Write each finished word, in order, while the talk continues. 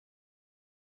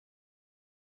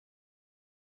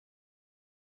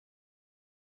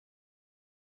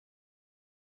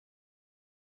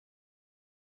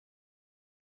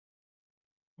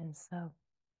And so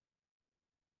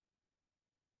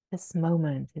this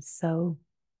moment is so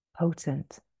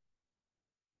potent.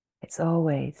 It's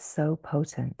always so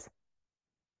potent,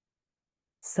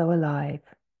 so alive.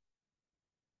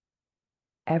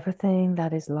 Everything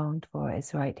that is longed for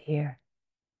is right here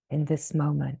in this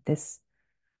moment, this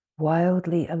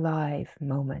wildly alive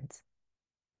moment.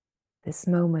 This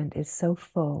moment is so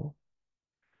full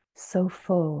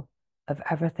of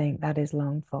everything that is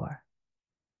longed for.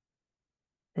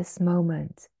 This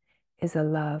moment is a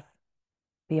love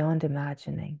beyond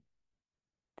imagining.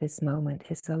 This moment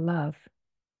is a love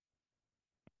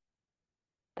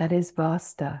that is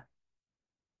vaster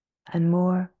and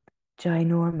more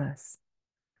ginormous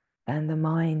than the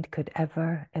mind could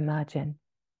ever imagine.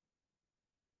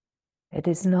 It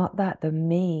is not that the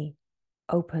me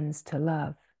opens to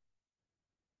love.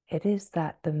 It is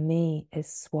that the me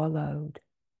is swallowed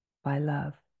by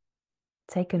love,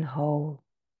 taken whole,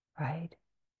 right?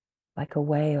 Like a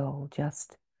whale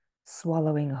just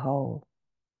swallowing whole.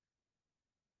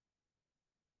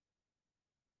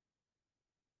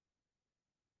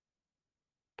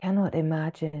 Cannot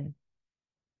imagine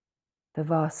the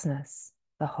vastness,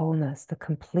 the wholeness, the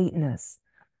completeness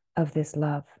of this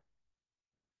love.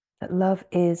 That love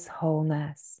is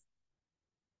wholeness.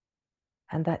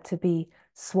 And that to be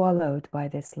swallowed by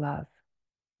this love,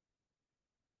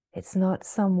 it's not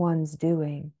someone's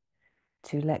doing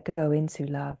to let go into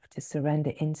love, to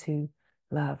surrender into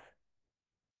love.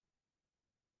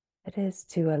 It is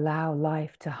to allow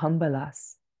life to humble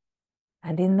us.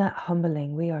 And in that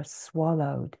humbling, we are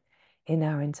swallowed in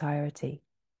our entirety.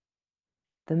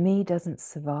 The me doesn't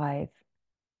survive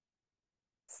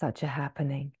such a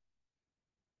happening.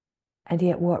 And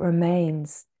yet what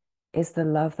remains is the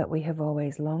love that we have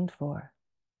always longed for.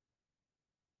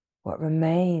 What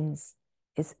remains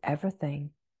is everything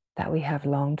that we have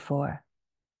longed for.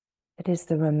 It is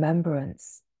the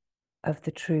remembrance of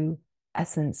the true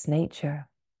essence nature,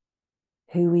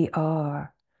 who we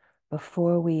are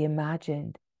before we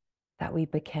imagined that we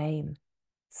became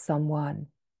someone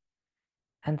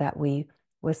and that we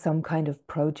were some kind of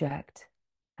project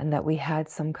and that we had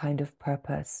some kind of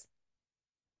purpose.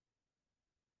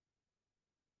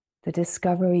 The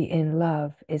discovery in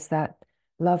love is that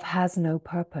love has no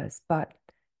purpose but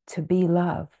to be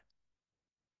love,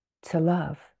 to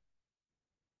love.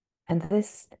 And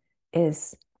this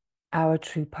is our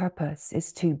true purpose,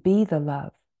 is to be the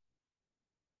love,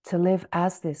 to live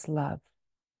as this love,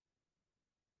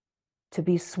 to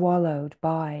be swallowed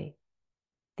by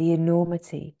the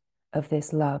enormity of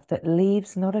this love that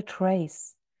leaves not a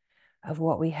trace of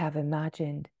what we have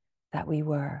imagined that we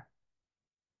were.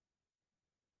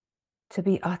 To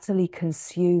be utterly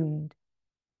consumed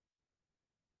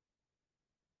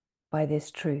by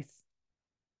this truth,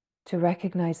 to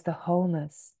recognize the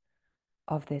wholeness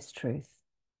of this truth.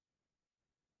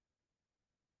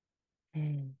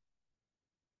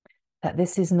 That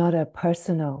this is not a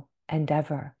personal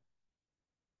endeavor.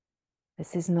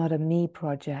 This is not a me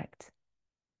project.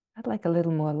 I'd like a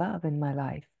little more love in my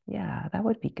life. Yeah, that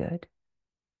would be good.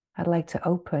 I'd like to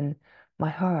open my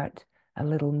heart a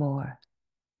little more.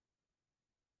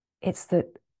 It's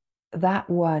that that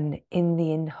one in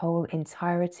the whole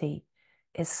entirety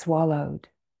is swallowed.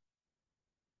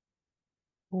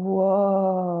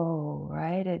 Whoa,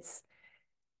 right?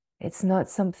 It's not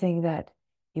something that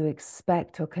you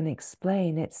expect or can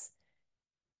explain. It's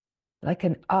like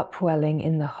an upwelling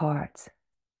in the heart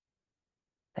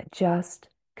that just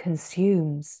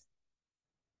consumes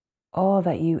all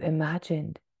that you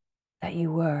imagined that you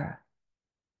were.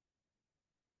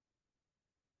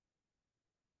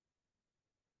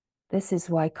 This is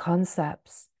why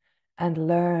concepts and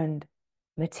learned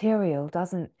material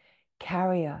doesn't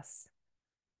carry us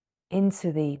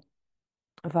into the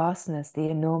vastness, the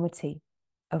enormity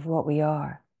of what we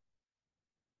are.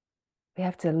 We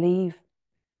have to leave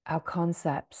our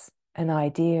concepts and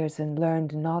ideas and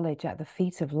learned knowledge at the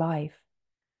feet of life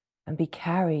and be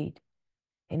carried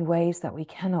in ways that we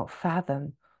cannot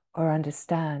fathom or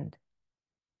understand.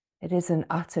 It is an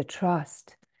utter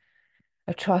trust,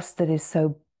 a trust that is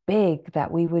so big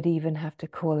that we would even have to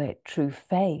call it true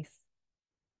faith.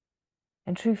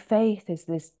 And true faith is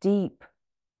this deep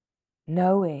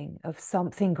knowing of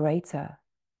something greater.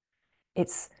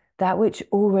 It's that which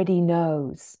already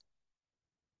knows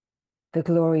the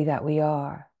glory that we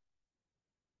are.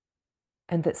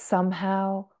 And that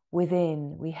somehow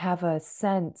within we have a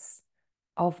sense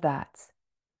of that,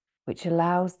 which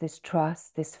allows this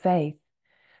trust, this faith,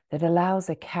 that allows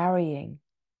a carrying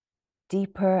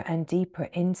deeper and deeper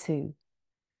into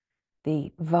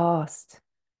the vast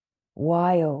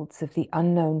wilds of the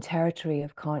unknown territory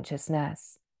of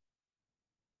consciousness.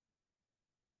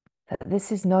 That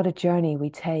this is not a journey we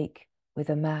take with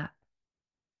a map.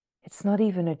 It's not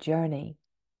even a journey.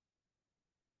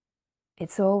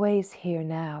 It's always here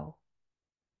now.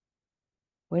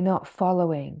 We're not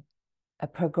following a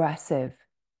progressive,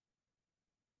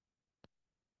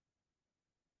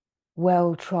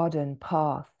 well-trodden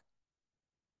path,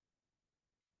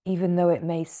 even though it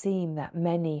may seem that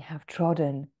many have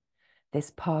trodden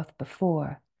this path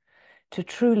before. To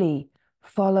truly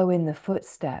follow in the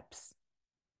footsteps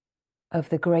of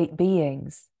the great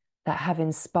beings that have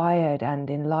inspired and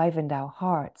enlivened our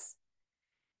hearts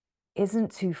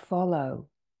isn't to follow.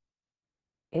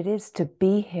 It is to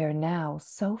be here now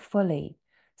so fully,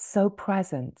 so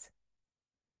present,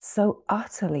 so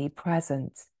utterly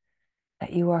present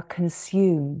that you are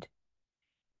consumed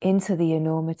into the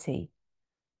enormity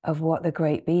of what the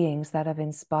great beings that have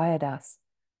inspired us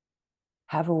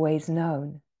have always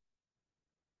known.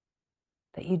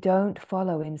 That you don't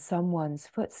follow in someone's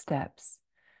footsteps.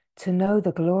 To know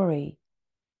the glory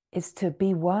is to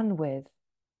be one with,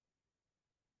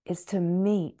 is to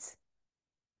meet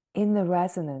in the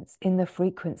resonance, in the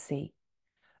frequency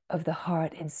of the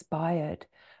heart inspired,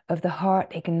 of the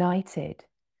heart ignited.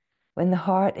 When the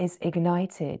heart is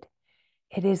ignited,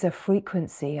 it is a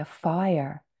frequency, a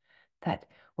fire that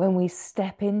when we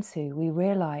step into, we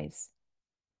realize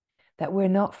that we're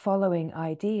not following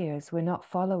ideas, we're not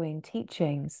following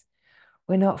teachings,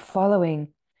 we're not following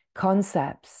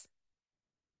concepts.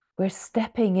 We're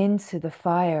stepping into the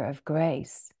fire of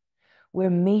grace. We're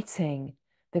meeting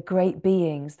the great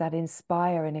beings that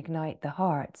inspire and ignite the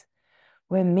heart.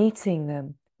 We're meeting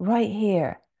them right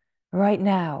here, right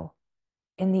now,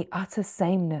 in the utter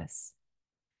sameness.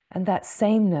 And that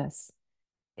sameness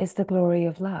is the glory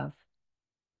of love.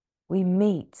 We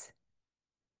meet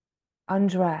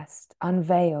undressed,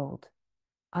 unveiled,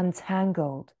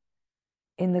 untangled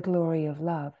in the glory of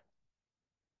love.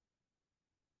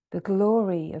 The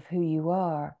glory of who you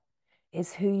are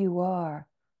is who you are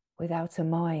without a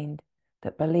mind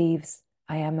that believes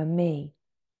I am a me.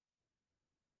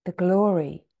 The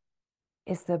glory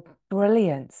is the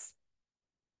brilliance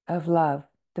of love,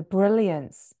 the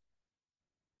brilliance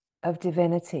of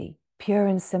divinity, pure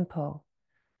and simple,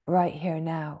 right here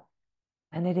now.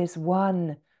 And it is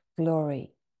one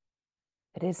glory.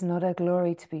 It is not a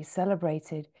glory to be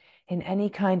celebrated in any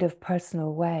kind of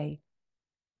personal way.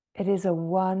 It is a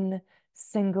one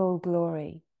single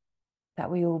glory that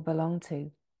we all belong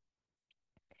to.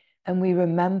 And we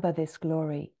remember this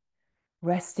glory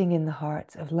resting in the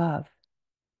heart of love.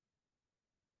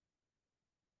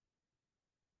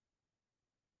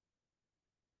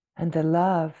 And the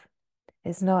love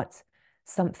is not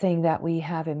something that we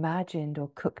have imagined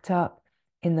or cooked up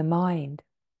in the mind.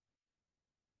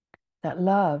 That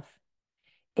love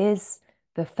is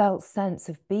the felt sense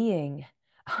of being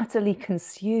utterly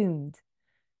consumed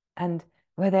and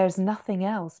where there's nothing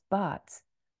else but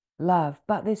love,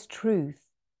 but this truth.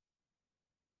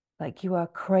 Like you are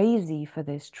crazy for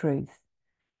this truth.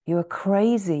 You are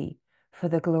crazy for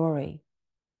the glory.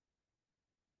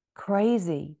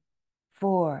 Crazy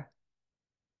for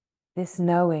this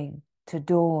knowing to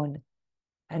dawn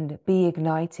and be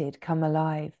ignited, come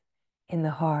alive in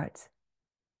the heart.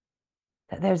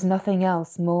 That there's nothing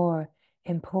else more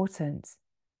important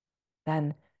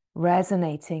than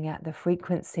resonating at the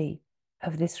frequency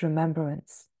of this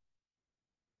remembrance,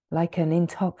 like an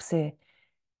intoxication,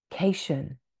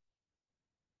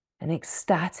 an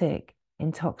ecstatic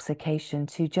intoxication,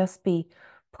 to just be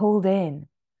pulled in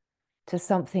to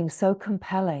something so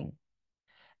compelling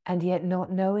and yet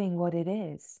not knowing what it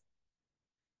is.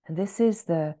 And this is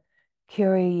the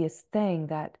curious thing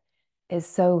that is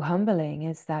so humbling,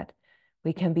 is that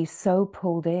we can be so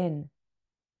pulled in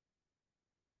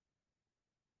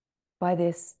by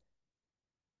this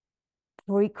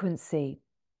frequency,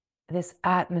 this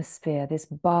atmosphere, this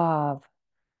bath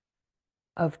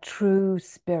of true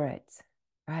spirit,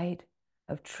 right?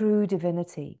 Of true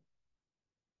divinity,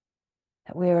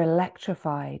 that we're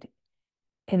electrified,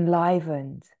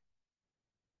 enlivened,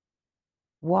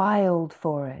 wild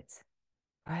for it,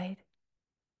 right?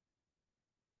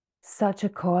 Such a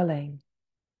calling,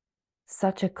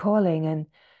 such a calling. And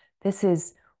this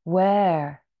is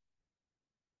where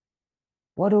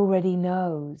what already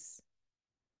knows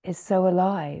is so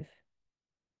alive.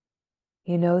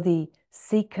 You know, the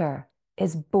seeker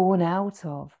is born out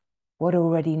of what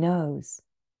already knows.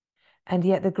 And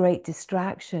yet the great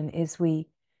distraction is we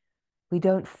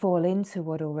don't fall into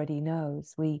what already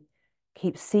knows. We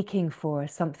keep seeking for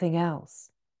something else.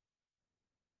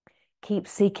 Keep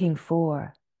seeking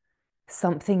for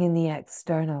something in the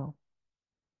external.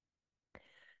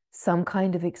 Some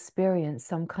kind of experience,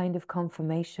 some kind of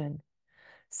confirmation,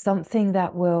 something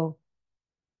that will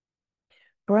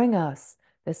bring us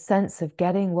the sense of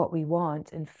getting what we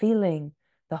want and feeling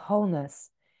the wholeness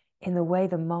in the way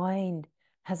the mind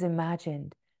has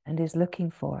imagined and is looking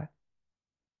for.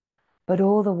 But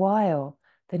all the while,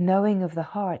 the knowing of the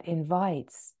heart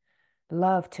invites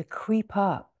love to creep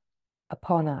up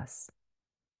upon us.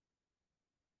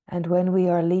 And when we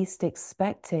are least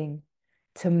expecting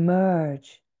to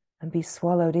merge and be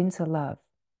swallowed into love,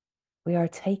 we are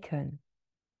taken.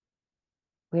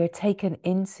 We are taken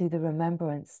into the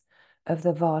remembrance of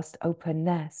the vast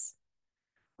openness.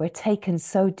 We're taken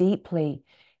so deeply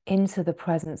into the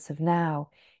presence of now,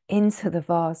 into the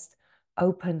vast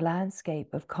open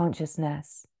landscape of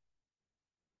consciousness.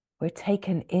 We're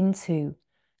taken into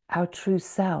our true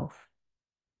self,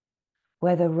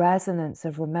 where the resonance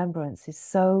of remembrance is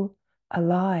so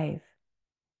alive.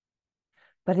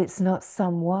 But it's not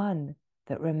someone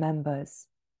that remembers.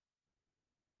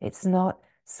 It's not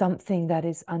something that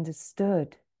is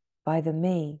understood by the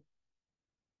me.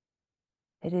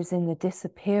 It is in the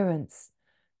disappearance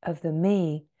of the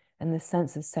me and the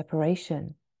sense of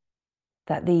separation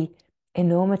that the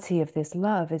enormity of this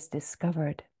love is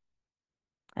discovered.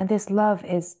 And this love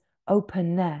is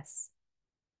openness.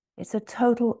 It's a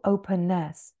total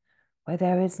openness where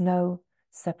there is no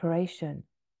separation,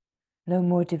 no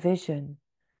more division,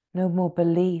 no more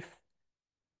belief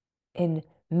in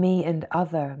me and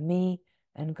other, me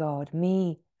and God,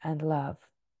 me and love.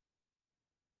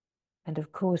 And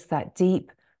of course, that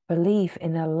deep belief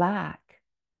in a lack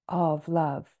of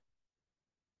love,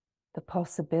 the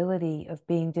possibility of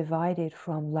being divided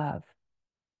from love,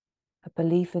 a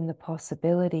belief in the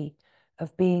possibility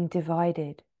of being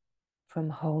divided from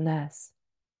wholeness.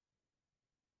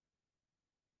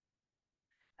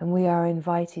 And we are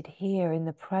invited here in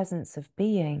the presence of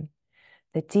being,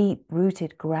 the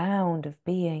deep-rooted ground of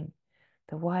being,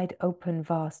 the wide open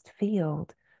vast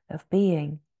field of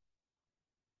being,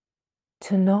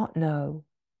 to not know,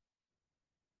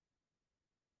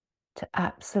 to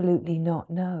absolutely not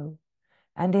know.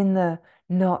 And in the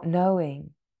not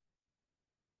knowing,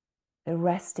 the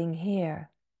resting here,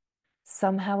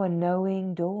 somehow a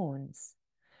knowing dawns.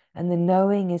 And the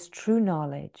knowing is true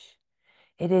knowledge.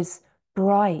 It is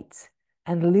bright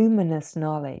and luminous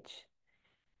knowledge.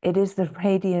 It is the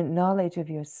radiant knowledge of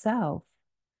yourself,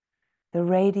 the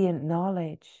radiant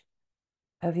knowledge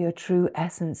of your true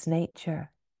essence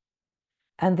nature.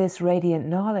 And this radiant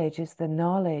knowledge is the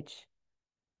knowledge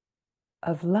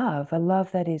of love, a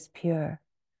love that is pure.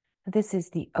 And this is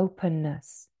the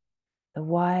openness, the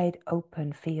wide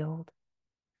open field.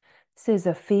 This is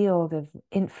a field of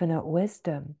infinite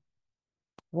wisdom,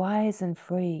 wise and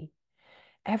free.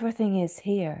 Everything is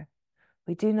here.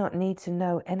 We do not need to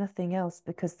know anything else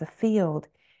because the field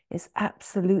is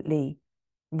absolutely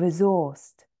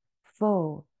resourced,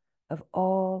 full of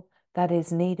all that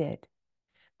is needed.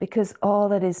 Because all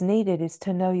that is needed is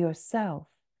to know yourself.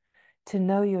 To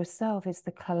know yourself is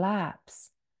the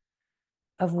collapse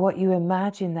of what you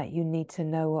imagine that you need to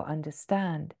know or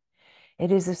understand.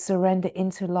 It is a surrender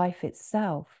into life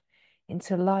itself,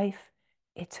 into life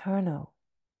eternal.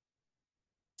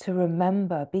 To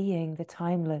remember being the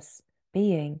timeless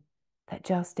being that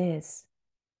just is.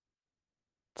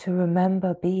 To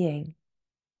remember being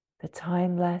the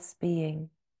timeless being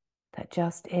that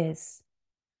just is,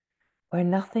 where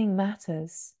nothing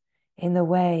matters in the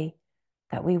way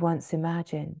that we once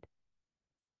imagined.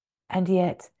 And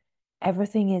yet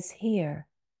everything is here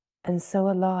and so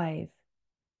alive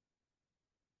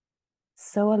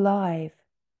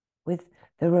with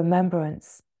the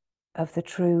remembrance of the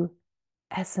true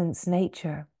essence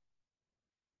nature.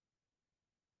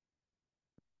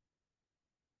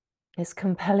 This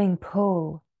compelling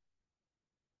pull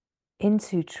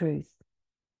into truth,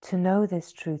 to know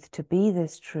this truth, to be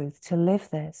this truth, to live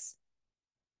this.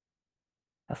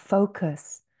 A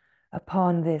focus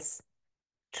upon this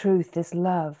truth, this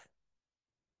love,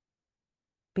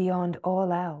 beyond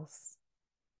all else.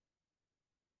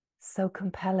 So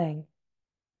compelling,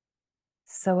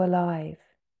 so alive,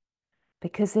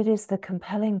 because it is the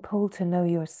compelling pull to know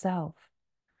yourself,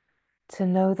 to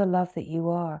know the love that you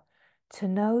are, to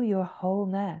know your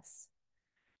wholeness,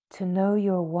 to know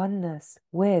your oneness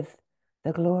with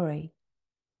the glory,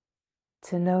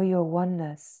 to know your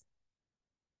oneness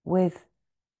with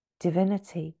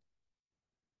divinity,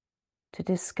 to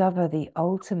discover the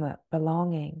ultimate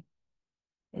belonging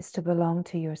is to belong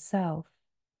to yourself,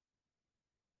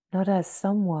 not as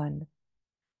someone,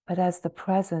 but as the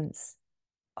presence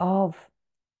of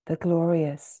the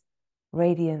glorious,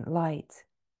 radiant light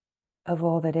of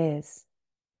all that is.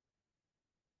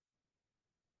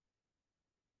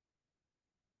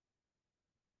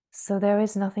 So there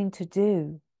is nothing to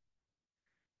do.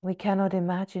 We cannot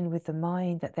imagine with the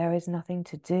mind that there is nothing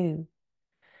to do.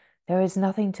 There is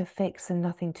nothing to fix and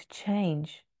nothing to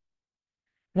change.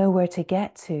 Nowhere to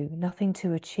get to, nothing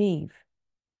to achieve.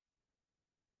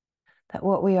 That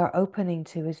what we are opening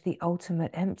to is the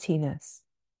ultimate emptiness.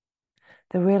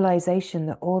 The realization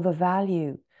that all the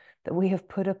value that we have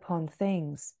put upon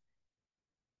things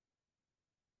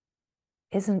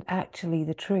isn't actually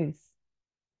the truth.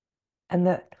 And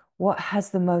that what has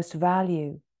the most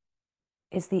value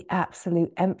is the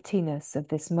absolute emptiness of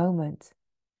this moment.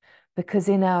 Because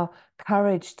in our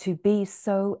courage to be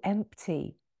so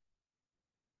empty,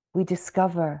 we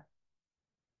discover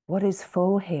what is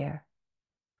full here.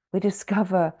 We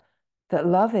discover that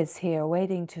love is here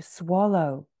waiting to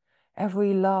swallow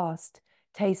every last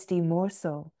tasty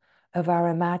morsel of our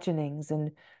imaginings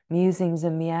and musings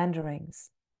and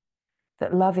meanderings.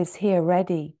 That love is here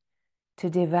ready to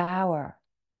devour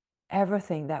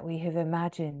everything that we have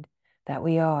imagined that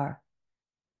we are.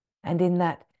 And in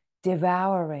that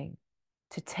devouring,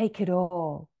 to take it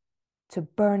all, to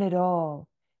burn it all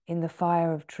in the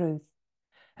fire of truth,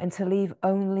 and to leave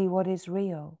only what is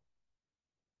real.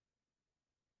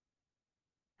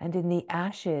 And in the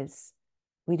ashes,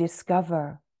 we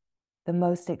discover the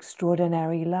most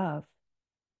extraordinary love,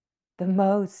 the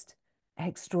most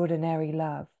extraordinary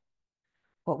love,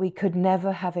 what we could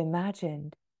never have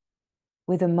imagined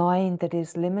with a mind that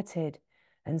is limited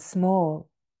and small.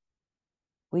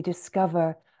 We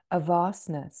discover a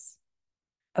vastness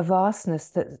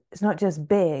that is not just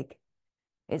big,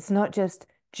 it's not just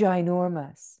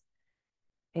ginormous,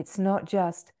 it's not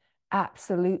just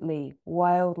absolutely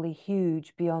wildly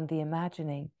huge beyond the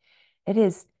imagining. It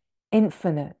is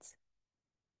infinite.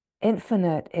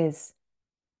 Infinite is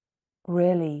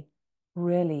really,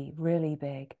 really, really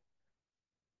big.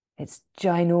 It's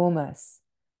ginormous,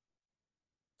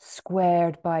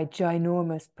 squared by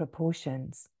ginormous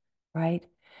proportions, right?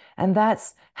 And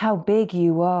that's how big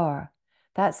you are.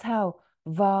 That's how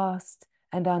vast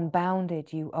and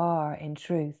unbounded you are in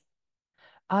truth.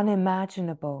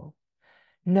 Unimaginable,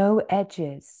 no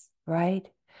edges, right?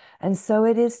 And so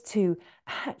it is to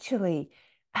actually,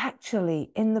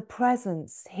 in the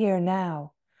presence here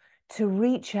now, to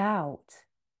reach out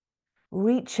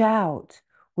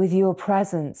with your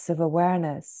presence of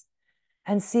awareness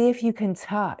and see if you can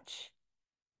touch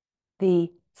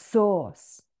the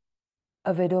source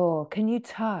of it all. Can you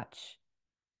touch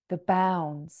the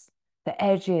bounds, the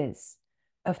edges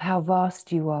of how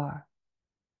vast you are?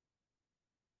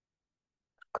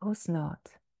 Of course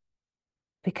not,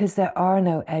 because there are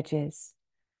no edges.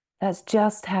 That's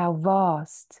just how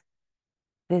vast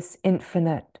this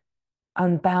infinite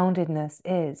unboundedness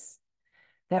is.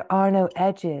 There are no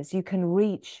edges. You can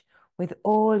reach with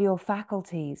all your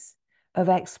faculties of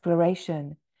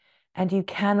exploration, and you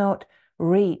cannot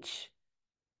reach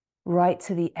right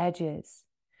to the edges,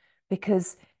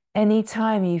 because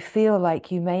anytime you feel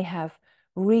like you may have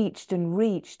reached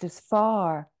as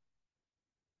far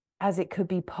as it could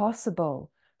be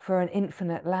possible for an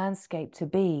infinite landscape to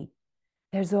be,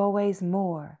 there's always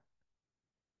more.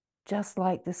 Just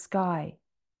like the sky,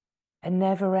 a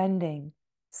never-ending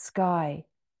sky,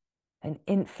 an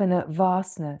infinite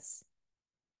vastness.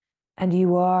 And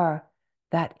you are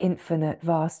that infinite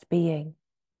vast being.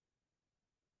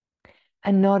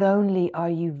 And not only are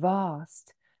you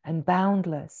vast and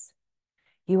boundless,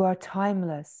 you are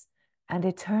timeless and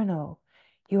eternal.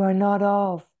 You are not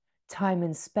of time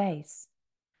and space.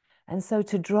 And so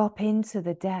to drop into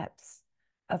the depths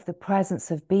of the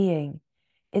presence of being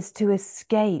is to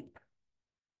escape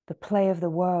the play of the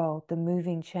world, the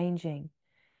moving, changing,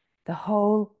 the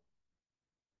whole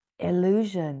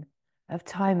illusion of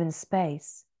time and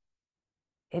space.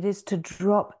 It is to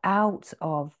drop out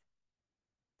of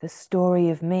the story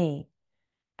of me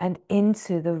and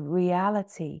into the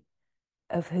reality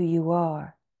of who you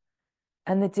are.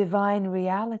 And the divine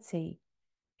reality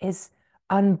is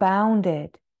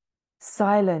unbounded,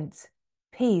 silent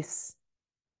peace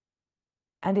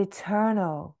and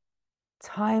eternal,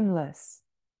 timeless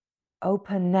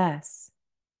openness,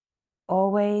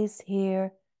 always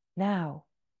here now,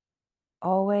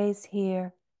 always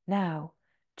here now,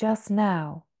 just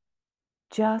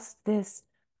this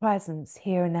presence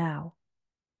here now,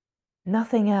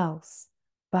 nothing else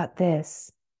but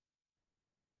this.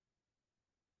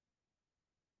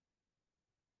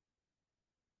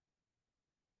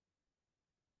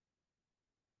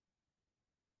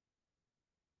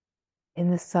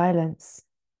 In the silence,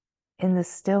 in the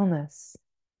stillness.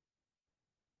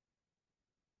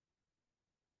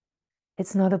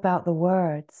 It's not about the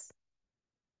words.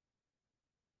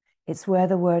 It's where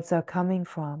the words are coming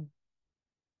from.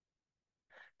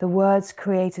 The words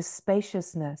create a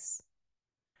spaciousness,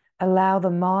 allow the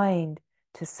mind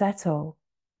to settle.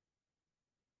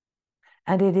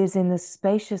 And it is in the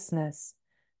spaciousness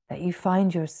that you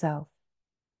find yourself.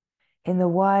 In the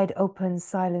wide open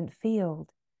silent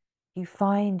field, you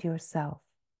find yourself.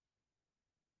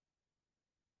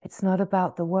 It's not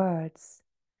about the words.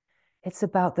 It's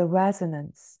about the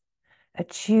resonance,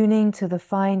 attuning to the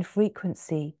fine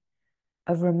frequency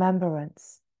of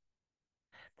remembrance.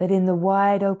 That in the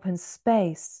wide open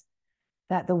space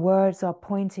that the words are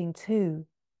pointing to,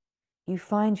 you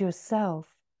find yourself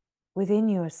within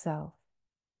yourself,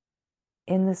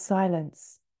 in the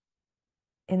silence,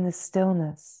 in the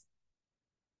stillness.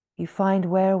 You find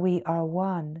where we are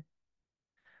one,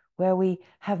 where we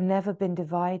have never been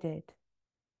divided.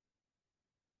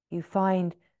 You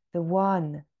find the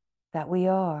one that we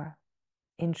are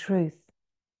in truth.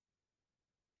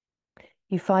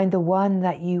 You find the one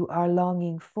that you are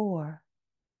longing for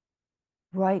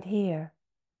right here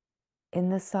in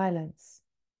the silence,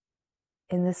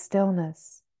 in the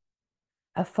stillness,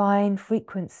 a fine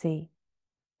frequency,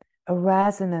 a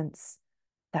resonance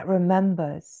that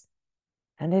remembers.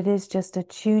 And it is just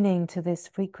attuning to this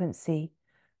frequency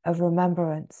of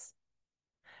remembrance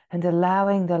and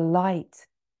allowing the light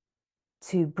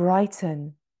to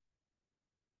brighten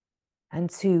and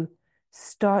to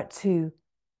start to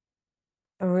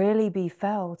really be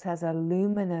felt as a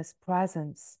luminous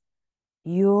presence,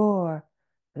 your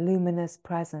luminous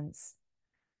presence,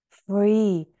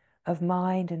 free of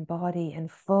mind and body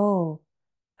and full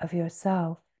of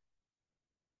yourself.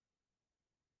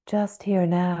 Just here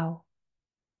now,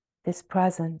 this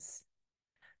presence,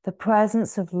 the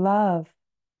presence of love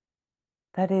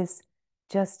that is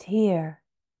just here,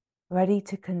 ready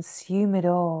to consume it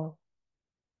all.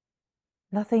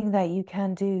 Nothing that you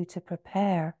can do to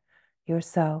prepare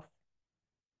yourself.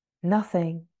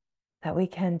 Nothing that we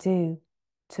can do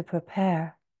to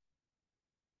prepare.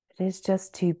 It is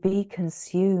just to be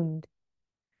consumed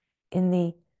in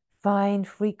the fine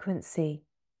frequency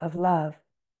of love,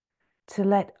 to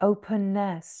let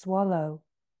openness swallow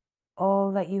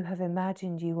all that you have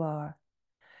imagined you are,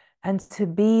 and to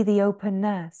be the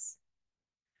openness,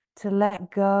 to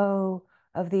let go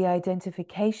of the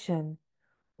identification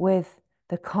with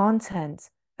the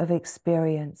content of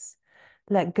experience,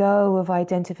 let go of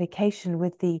identification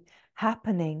with the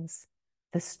happenings,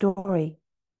 the story,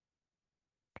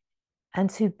 and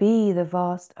to be the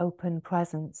vast open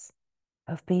presence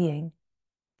of being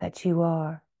that you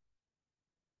are.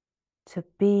 To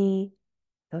be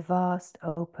the vast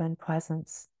open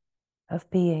presence of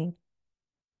being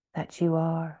that you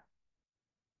are.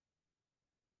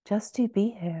 Just to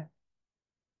be here,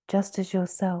 just as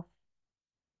yourself.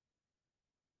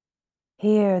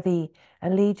 Here, the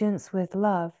allegiance with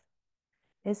love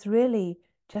is really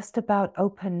just about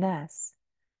openness,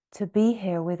 to be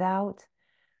here without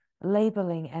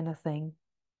labeling anything,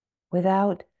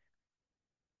 without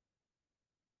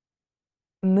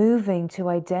moving to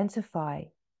identify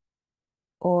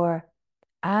or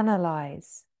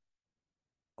analyze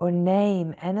or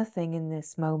name anything in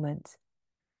this moment,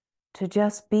 to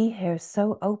just be here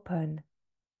so open,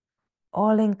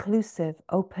 all-inclusive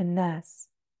openness,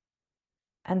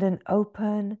 and an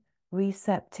open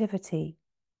receptivity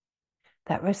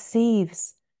that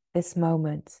receives this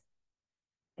moment.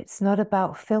 It's not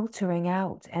about filtering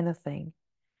out anything.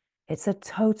 It's a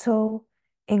total,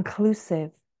 inclusive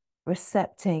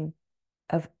recepting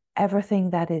of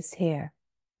everything that is here.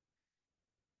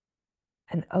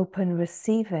 An open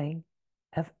receiving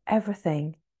of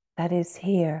everything that is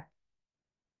here.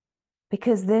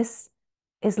 Because this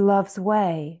is love's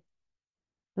way.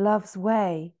 Love's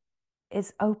way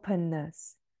is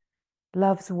openness.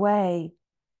 Love's way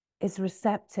is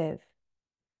receptive.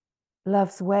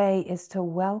 Love's way is to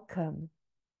welcome.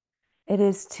 It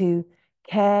is to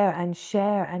care and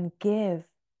share and give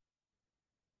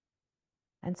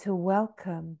and to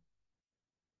welcome.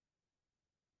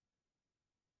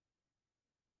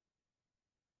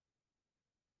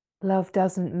 Love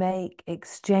doesn't make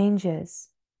exchanges.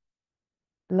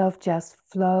 Love just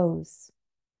flows.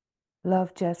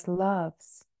 Love just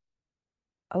loves.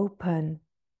 Open,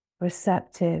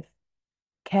 receptive,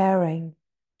 caring,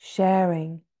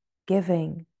 sharing,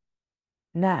 giving,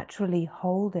 naturally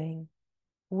holding,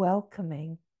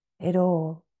 welcoming it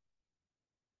all.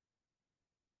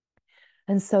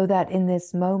 And so that in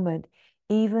this moment,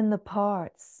 even the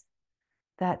parts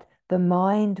that the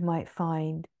mind might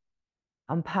find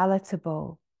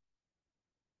unpalatable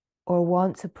or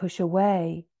want to push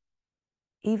away,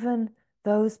 even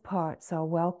those parts are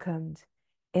welcomed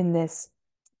in this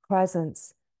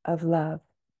presence of love.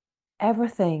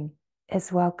 Everything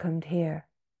is welcomed here.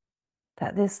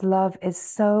 that this love is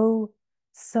so,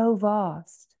 so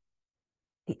vast.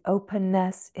 The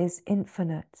openness is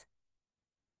infinite.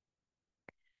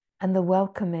 And the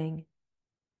welcoming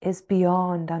is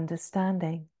beyond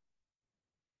understanding.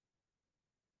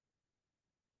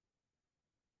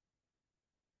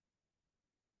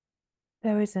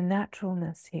 There is a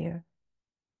naturalness here,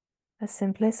 a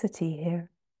simplicity here,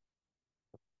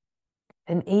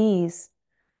 an ease,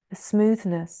 a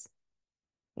smoothness,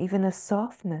 even a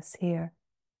softness here.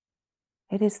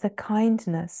 It is the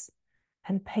kindness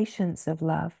and patience of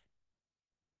love.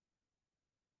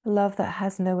 Love that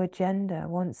has no agenda,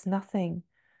 wants nothing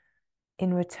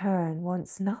in return,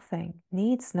 wants nothing,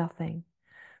 needs nothing,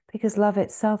 because love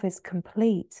itself is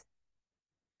complete.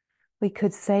 We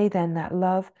could say then that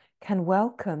love can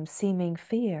welcome seeming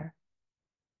fear,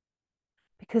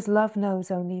 because love knows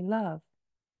only love.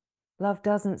 Love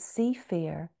doesn't see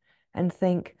fear and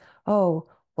think, oh,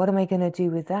 what am I going to do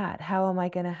with that? How am I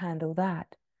going to handle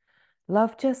that?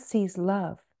 Love just sees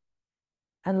love,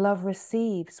 and love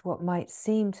receives what might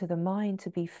seem to the mind to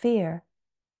be fear.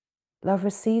 Love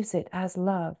receives it as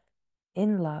love,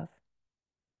 in love.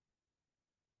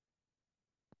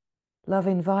 Love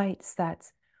invites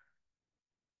that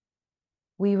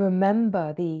we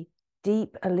remember the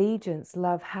deep allegiance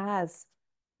love has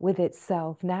with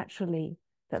itself naturally,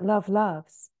 that love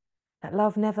loves, that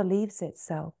love never leaves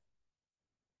itself.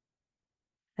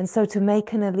 And so to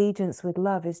make an allegiance with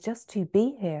love is just to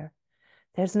be here.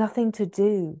 There's nothing to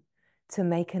do to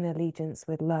make an allegiance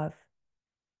with love.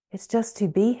 It's just to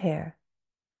be here.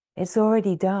 It's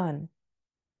already done.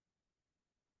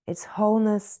 It's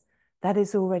wholeness that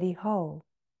is already whole.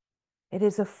 It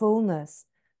is a fullness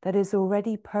that is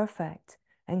already perfect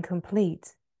and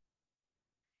complete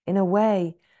in a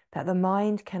way that the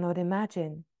mind cannot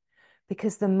imagine,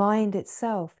 because the mind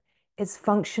itself is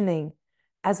functioning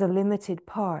as a limited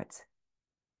part.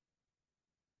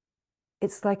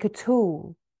 It's like a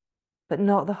tool, but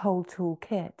not the whole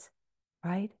toolkit,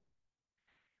 right?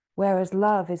 Whereas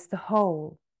love is the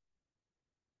whole.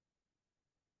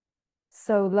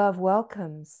 So love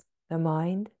welcomes the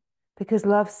mind because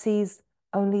love sees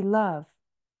only love.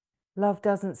 Love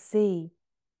doesn't see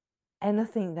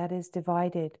anything that is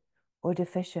divided or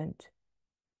deficient.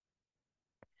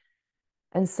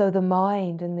 And so the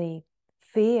mind and the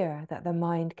fear that the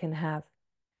mind can have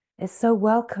is so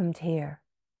welcomed here,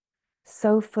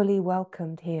 so fully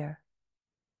welcomed here.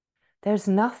 There's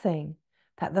nothing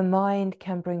that the mind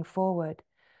can bring forward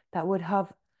that would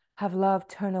have love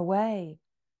turn away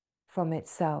from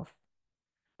itself.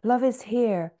 Love is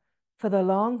here for the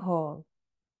long haul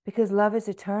because love is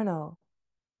eternal.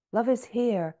 Love is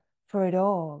here for it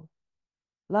all.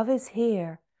 Love is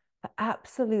here for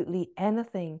absolutely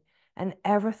anything and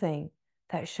everything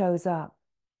that shows up.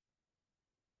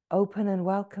 Open and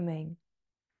welcoming.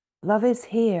 Love is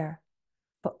here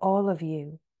for all of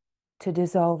you to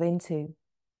dissolve into.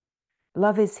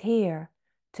 Love is here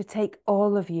to take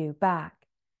all of you back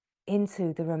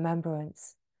into the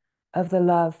remembrance of the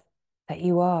love that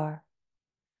you are.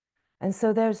 And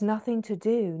so there's nothing to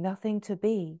do, nothing to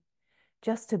be,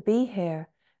 just to be here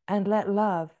and let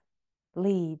love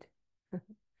lead.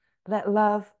 Let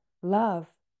love love.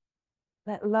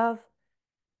 Let love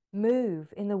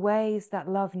move in the ways that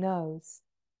love knows,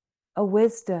 a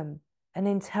wisdom, an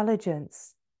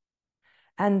intelligence.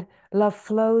 And love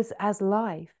flows as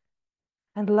life.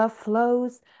 And love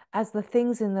flows as the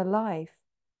things in the life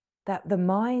that the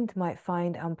mind might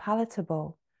find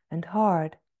unpalatable and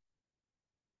hard.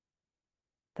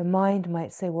 The mind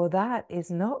might say, well, that is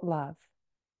not love.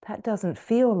 That doesn't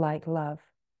feel like love.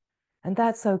 And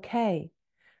that's okay,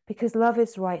 because love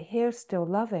is right here still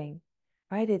loving,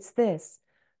 right? It's this.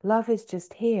 Love is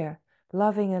just here,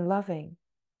 loving and loving.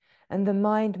 And the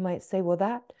mind might say, well,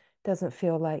 that doesn't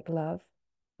feel like love.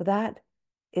 Well, that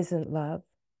isn't love.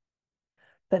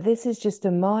 But this is just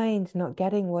a mind not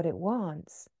getting what it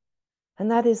wants. And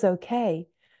that is okay,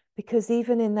 because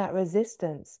even in that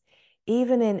resistance,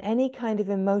 even in any kind of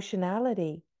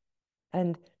emotionality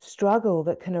and struggle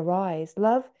that can arise,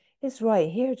 love is right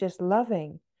here, just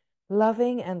loving,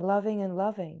 loving and loving and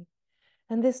loving.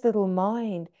 And this little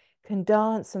mind can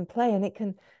dance and play, and it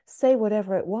can say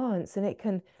whatever it wants, and it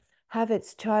can have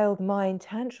its child mind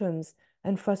tantrums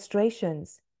and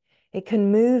frustrations. It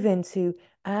can move into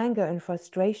anger and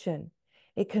frustration.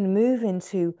 It can move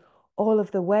into all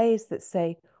of the ways that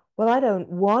say, well, I don't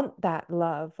want that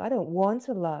love. I don't want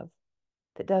a love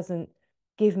that doesn't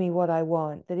give me what I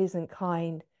want, that isn't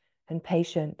kind and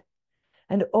patient.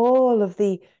 And all of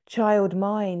the child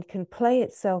mind can play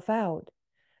itself out.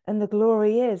 And the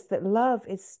glory is that love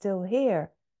is still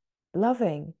here,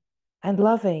 loving and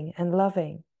loving and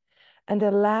loving. and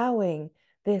allowing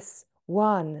this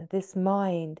one, this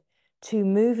mind, to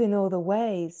move in all the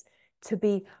ways, to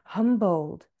be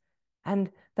humbled. And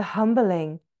the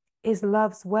humbling is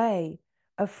love's way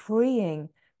of freeing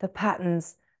the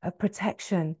patterns of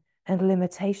protection and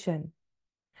limitation.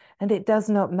 And it does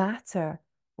not matter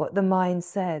what the mind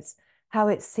says, how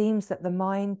it seems that the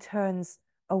mind turns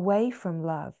away from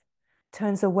love,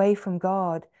 turns away from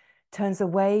God, turns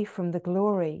away from the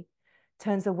glory,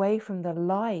 turns away from the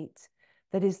light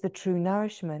that is the true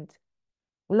nourishment.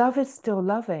 Love is still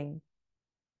loving.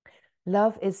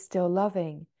 Love is still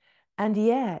loving. And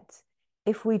yet,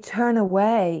 if we turn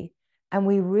away, and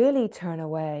we really turn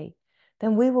away,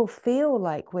 then we will feel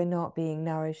like we're not being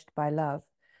nourished by love,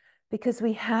 because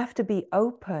we have to be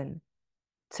open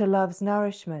to love's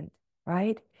nourishment,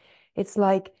 right? It's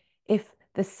like if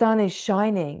the sun is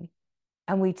shining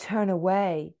and we turn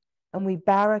away and we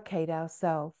barricade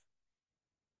ourselves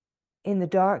in the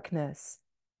darkness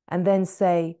and then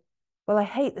say, well, I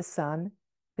hate the sun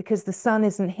because the sun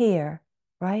isn't here,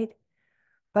 right?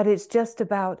 But it's just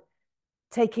about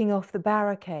taking off the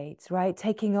barricades, right?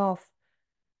 Taking off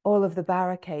all of the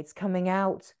barricades, coming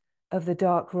out of the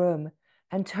dark room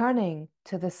and turning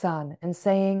to the sun and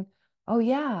saying, oh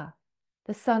yeah,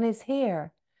 the sun is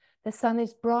here. The sun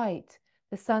is bright.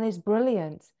 The sun is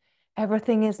brilliant.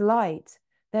 Everything is light.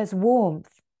 There's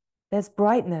warmth. There's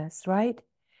brightness, right?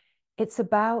 It's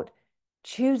about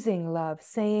choosing love,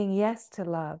 saying yes to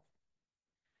love.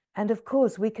 And of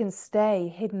course, we can stay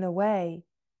hidden away,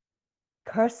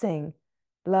 cursing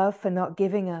love for not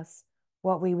giving us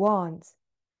what we want.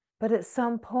 But at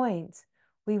some point,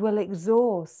 we will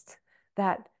exhaust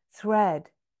that thread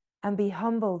and be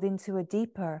humbled into a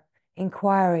deeper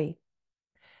inquiry.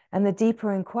 And the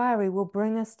deeper inquiry will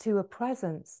bring us to a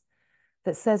presence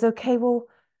that says, okay, well,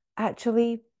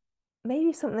 actually,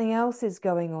 maybe something else is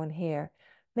going on here.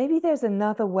 Maybe there's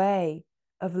another way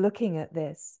of looking at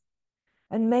this.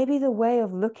 And maybe the way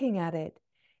of looking at it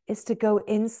is to go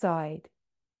inside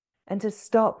and to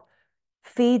stop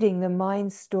feeding the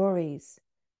mind stories,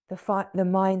 the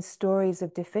mind stories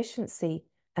of deficiency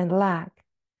and lack.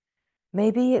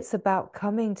 Maybe it's about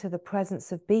coming to the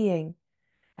presence of being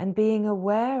and being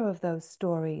aware of those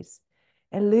stories,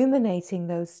 illuminating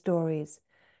those stories,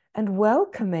 and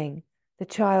welcoming the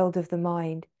child of the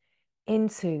mind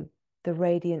into the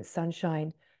radiant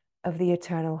sunshine of the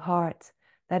eternal heart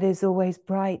that is always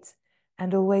bright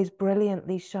and always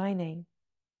brilliantly shining.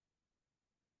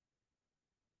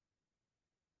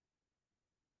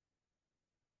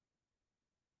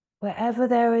 Wherever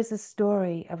there is a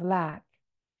story of lack,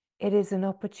 it is an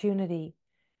opportunity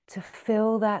to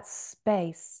fill that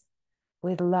space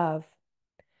with love.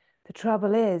 The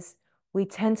trouble is, we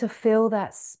tend to fill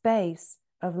that space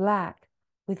of lack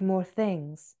with more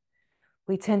things.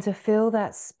 We tend to fill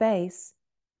that space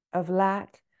of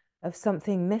lack, of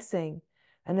something missing,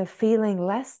 and of feeling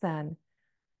less than.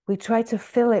 We try to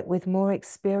fill it with more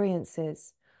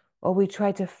experiences, or we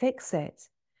try to fix it.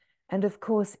 And of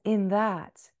course, in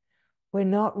that, we're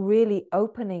not really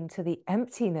opening to the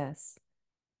emptiness.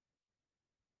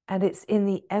 And it's in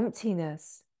the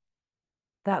emptiness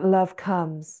that love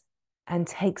comes and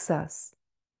takes us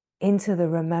into the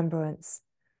remembrance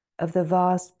of the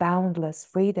vast, boundless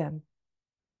freedom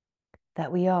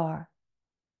that we are.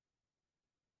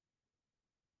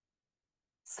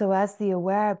 So as the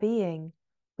aware being,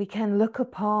 we can look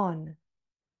upon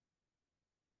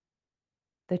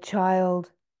the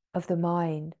child of the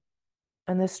mind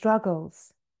and the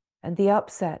struggles and the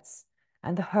upsets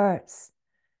and the hurts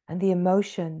and the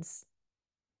emotions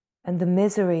and the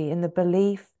misery and the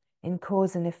belief in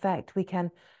cause and effect. We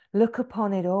can look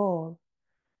upon it all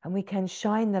and we can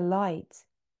shine the light.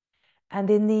 And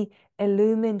in the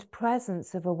illumined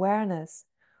presence of awareness,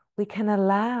 we can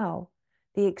allow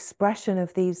the expression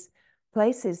of these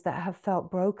places that have felt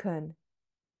broken,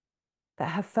 that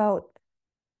have felt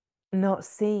not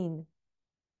seen,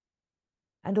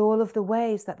 and all of the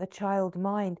ways that the child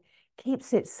mind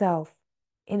keeps itself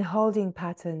in holding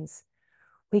patterns.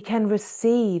 We can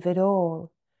receive it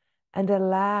all and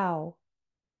allow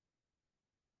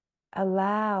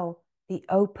the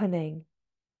opening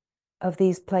of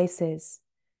these places,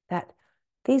 that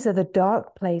these are the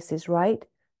dark places, right?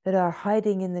 That are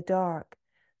hiding in the dark,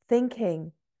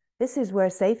 thinking this is where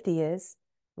safety is,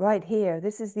 right here.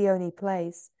 This is the only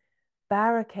place,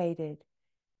 barricaded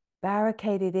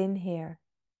in here.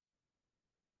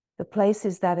 The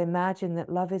places that imagine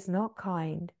that love is not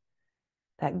kind,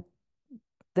 that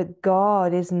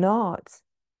God is not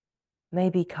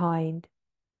maybe kind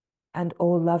and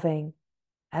all-loving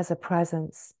as a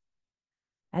presence.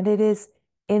 And it is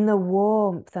in the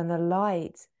warmth and the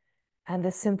light and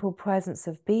the simple presence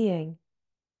of being,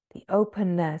 the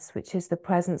openness, which is the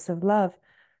presence of love,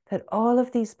 that all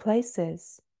of these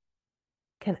places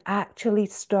can actually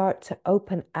start to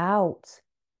open out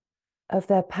of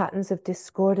their patterns of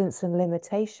discordance and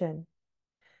limitation.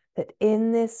 That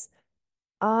in this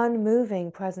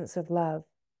unmoving presence of love,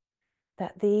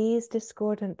 that these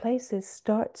discordant places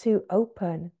start to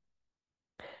open.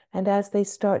 And as they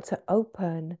start to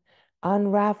open,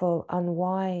 unravel,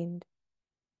 unwind,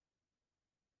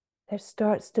 there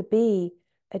starts to be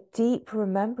a deep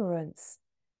remembrance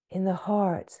in the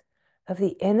heart of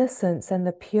the innocence and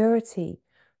the purity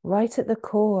right at the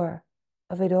core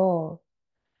of it all.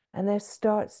 And there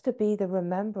starts to be the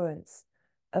remembrance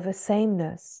of a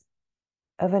sameness,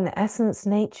 of an essence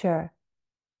nature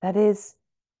that is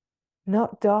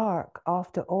not dark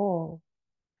after all,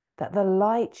 that the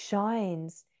light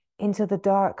shines into the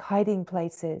dark hiding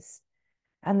places,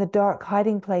 and the dark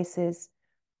hiding places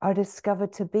are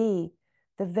discovered to be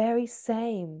the very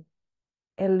same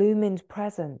illumined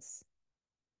presence.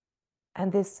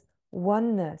 And this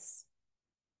oneness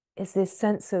is this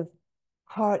sense of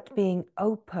heart being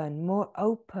open, more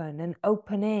open and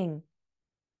opening.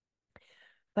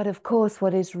 But of course,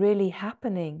 what is really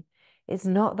happening is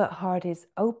not that heart is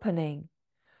opening,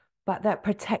 but that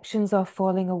protections are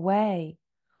falling away.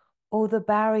 All the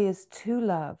barriers to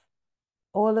love,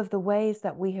 all of the ways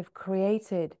that we have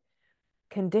created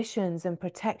conditions and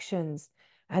protections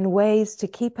and ways to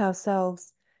keep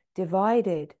ourselves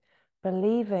divided,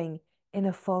 believing in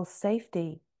a false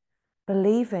safety,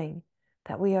 believing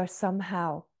that we are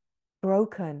somehow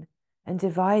broken and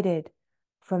divided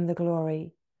from the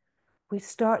glory. We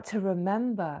start to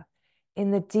remember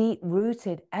in the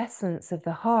deep-rooted essence of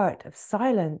the heart of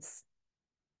silence,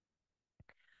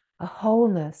 a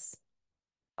wholeness,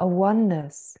 a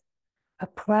oneness, a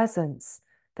presence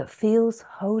that feels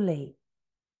holy.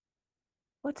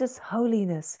 What does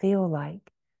holiness feel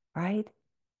like, right?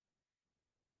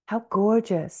 How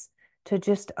gorgeous to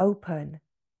just open.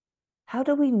 How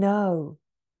do we know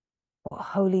what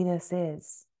holiness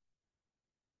is?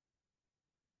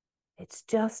 It's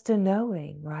just a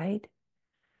knowing, right?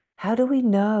 How do we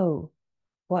know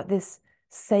what this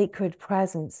sacred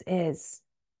presence is?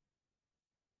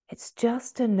 It's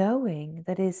just a knowing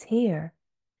that is here.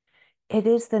 It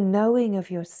is the knowing of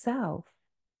yourself,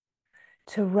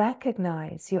 to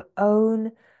recognize your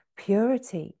own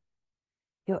purity,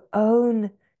 your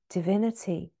own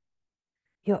divinity,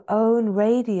 your own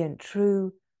radiant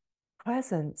true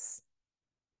presence.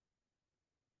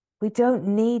 We don't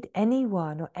need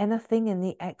anyone or anything in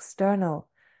the external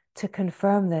to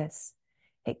confirm this.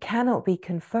 It cannot be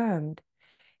confirmed.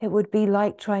 It would be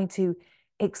like trying to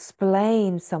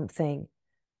explain something,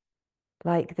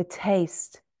 like the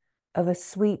taste of a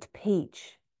sweet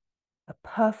peach, a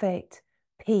perfect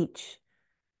peach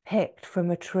picked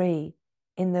from a tree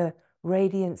in the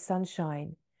radiant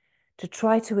sunshine, to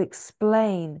try to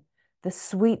explain the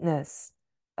sweetness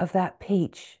of that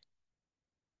peach.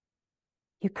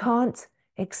 You can't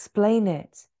explain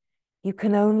it. You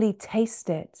can only taste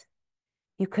it.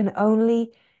 You can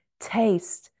only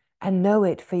taste and know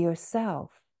it for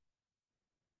yourself.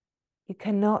 You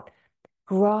cannot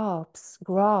grasp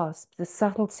the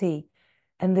subtlety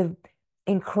and the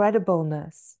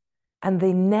incredibleness and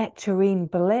the nectarine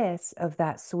bliss of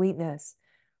that sweetness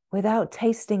without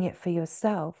tasting it for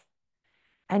yourself.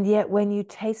 And yet when you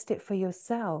taste it for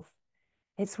yourself,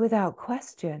 it's without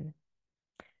question.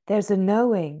 There's a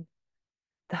knowing.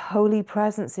 The holy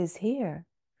presence is here.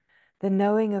 The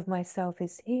knowing of myself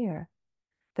is here.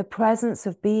 The presence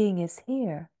of being is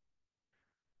here.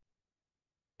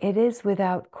 It is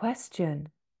without question.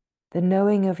 The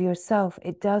knowing of yourself,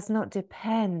 it does not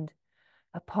depend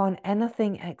upon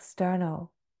anything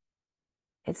external.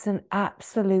 It's an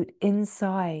absolute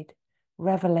inside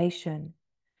revelation,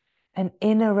 an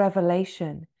inner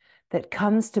revelation that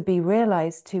comes to be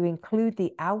realized to include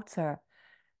the outer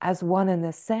as one and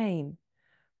the same.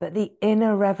 But the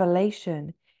inner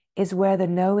revelation is where the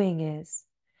knowing is.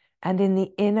 And in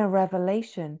the inner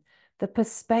revelation, the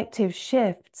perspective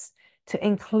shifts to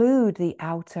include the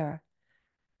outer.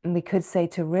 And we could say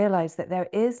to realize that there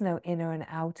is no inner and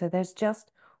outer, there's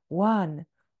just one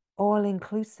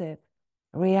all-inclusive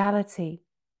reality.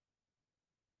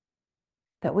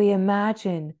 That we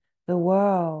imagine the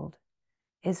world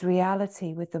is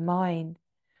reality with the mind,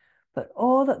 but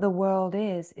all that the world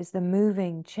is the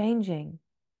moving, changing.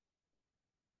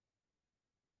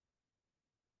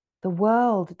 The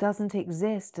world doesn't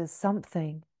exist as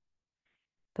something.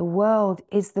 The world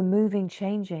is the moving,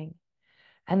 changing.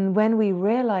 And when we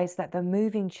realize that the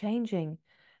moving, changing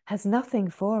has nothing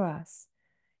for us,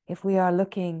 if we are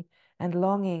looking and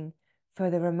longing for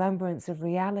the remembrance of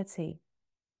reality,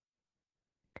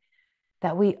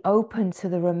 that we open to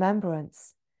the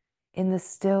remembrance in the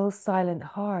still silent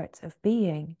heart of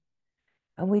being,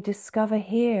 and we discover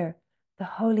here the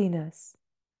holiness,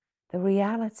 the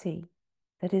reality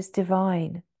that is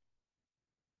divine.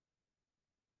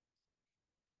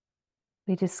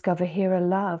 We discover here a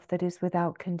love that is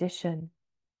without condition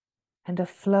and a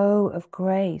flow of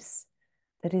grace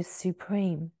that is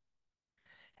supreme.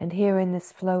 And here in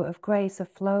this flow of grace, a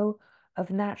flow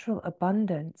of natural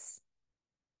abundance,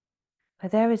 where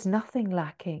there is nothing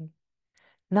lacking,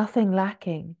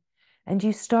 and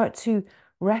you start to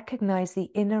recognize the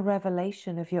inner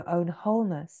revelation of your own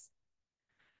wholeness,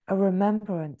 a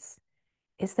remembrance.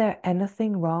 Is there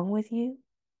anything wrong with you?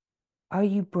 Are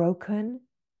you broken?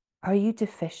 Are you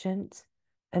deficient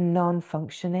and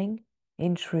non-functioning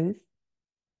in truth?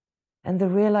 And the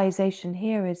realization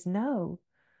here is no,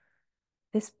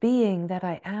 this being that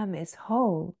I am is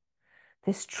whole.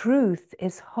 This truth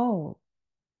is whole.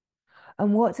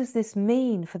 And what does this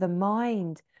mean for the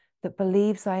mind that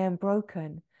believes I am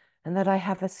broken and that I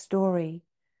have a story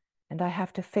and I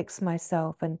have to fix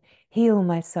myself and heal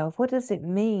myself? What does it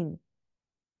mean?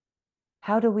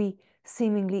 How do we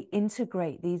seemingly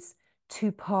integrate these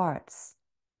two parts?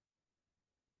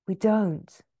 We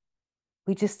don't.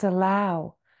 We just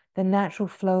allow the natural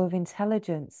flow of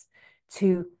intelligence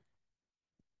to,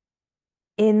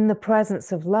 in the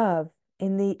presence of love,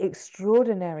 in the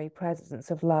extraordinary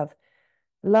presence of love,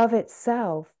 love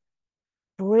itself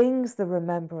brings the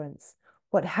remembrance.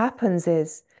 What happens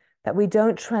is that we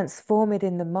don't transform it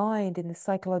in the mind, in the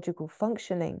psychological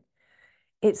functioning.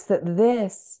 It's that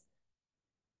this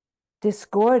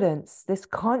discordance, this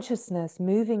consciousness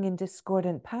moving in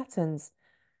discordant patterns,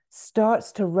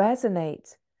 starts to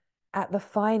resonate at the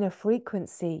finer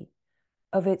frequency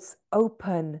of its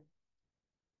open,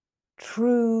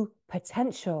 true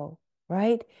potential,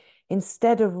 right?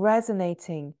 Instead of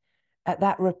resonating at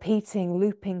that repeating,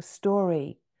 looping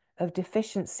story of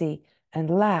deficiency and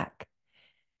lack,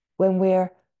 when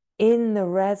we're in the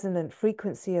resonant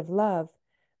frequency of love,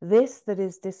 this that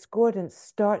is discordant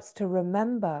starts to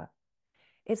remember.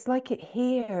 It's like it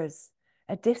hears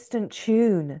a distant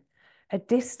tune, a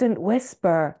distant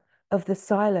whisper of the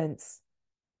silence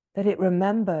that it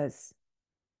remembers.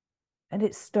 And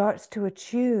it starts to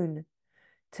attune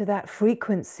to that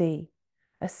frequency,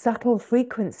 a subtle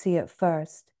frequency at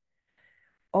first.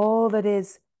 All that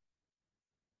is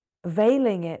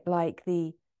veiling it, like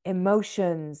the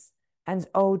emotions and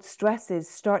old stresses,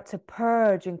 start to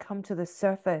purge and come to the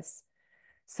surface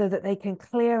so that they can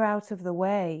clear out of the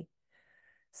way,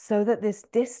 so that this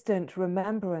distant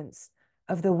remembrance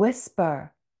of the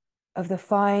whisper of the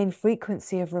fine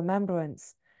frequency of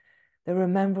remembrance, the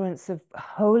remembrance of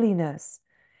holiness,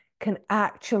 can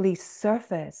actually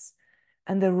surface,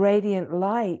 and the radiant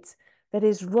light that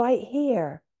is right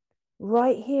here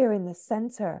in the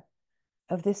center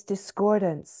of this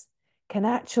discordance can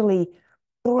actually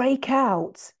break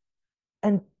out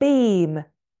and beam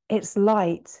its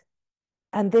light.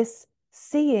 And this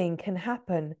seeing can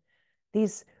happen.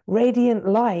 These radiant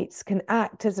lights can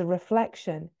act as a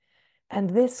reflection,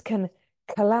 and this can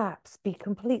collapse, be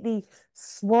completely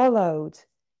swallowed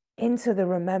into the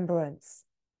remembrance,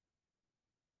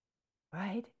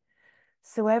 right?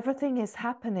 So everything is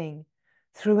happening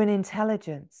through an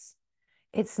intelligence.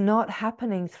 It's not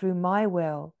happening through my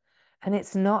will, and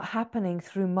it's not happening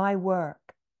through my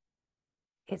work.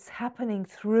 It's happening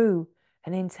through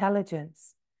an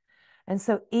intelligence. And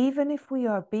so even if we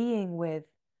are being with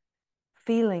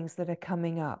feelings that are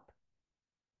coming up,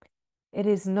 it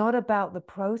is not about the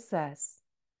process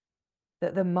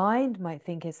that the mind might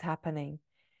think is happening.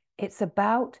 It's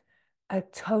about a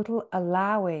total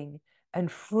allowing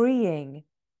and freeing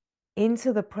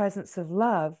into the presence of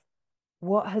love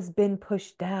what has been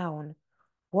pushed down,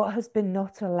 what has been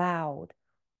not allowed,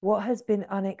 what has been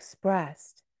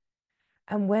unexpressed.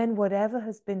 And when whatever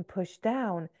has been pushed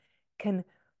down can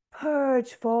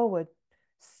purge forward,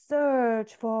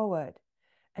 surge forward,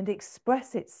 and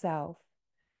express itself,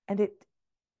 and it,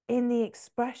 in the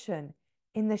expression,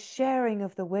 in the sharing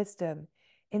of the wisdom,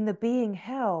 in the being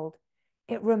held,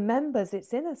 it remembers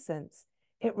its innocence.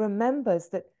 It remembers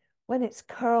that when it's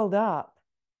curled up,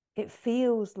 it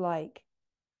feels like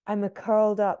I'm a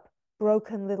curled up,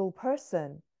 broken little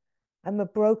person. I'm a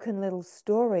broken little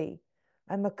story.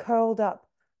 I'm a curled up,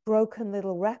 broken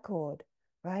little record,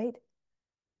 right?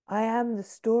 I am the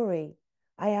story.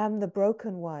 I am the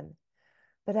broken one.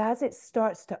 But as it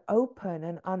starts to open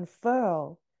and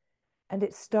unfurl, and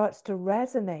it starts to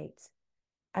resonate,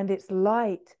 and its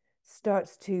light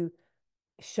starts to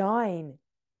shine,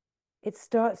 it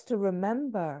starts to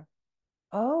remember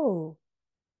oh,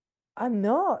 I'm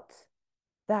not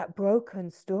that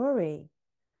broken story.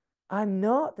 I'm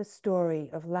not the story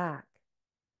of lack.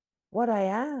 What I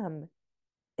am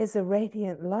is a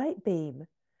radiant light beam.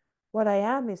 What I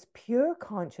am is pure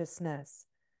consciousness.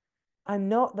 I'm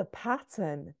not the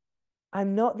pattern.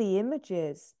 I'm not the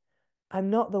images. I'm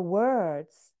not the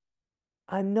words.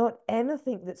 I'm not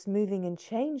anything that's moving and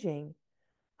changing.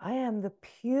 I am the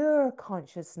pure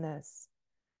consciousness.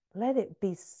 Let it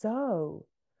be so.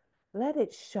 Let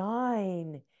it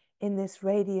shine in this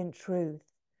radiant truth.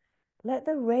 Let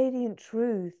the radiant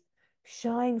truth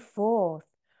shine forth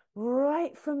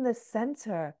right from the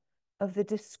center of the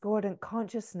discordant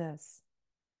consciousness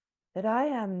that I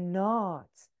am not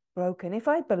broken. If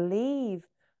I believe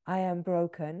I am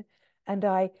broken and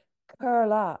I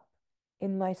curl up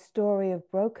in my story of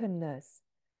brokenness,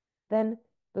 then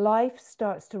life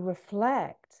starts to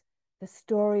reflect the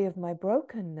story of my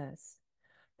brokenness.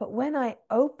 But when I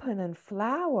open and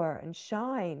flower and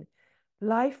shine,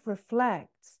 life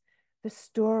reflects the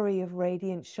story of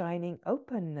radiant, shining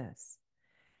openness.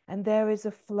 And there is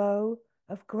a flow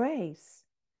of grace.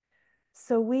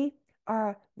 So we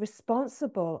are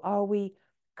responsible. Are we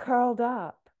curled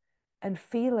up and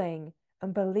feeling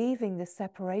and believing the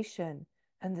separation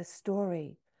and the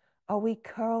story? Are we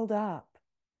curled up?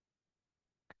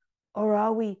 Or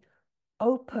are we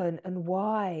open and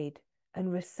wide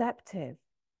and receptive?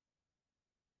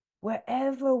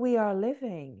 Wherever we are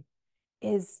living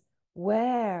is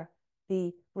where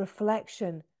the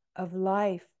reflection of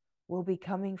life will be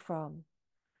coming from.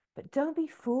 But don't be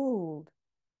fooled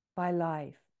by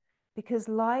life, because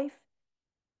life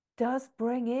does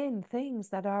bring in things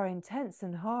that are intense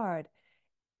and hard,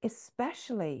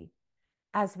 especially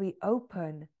as we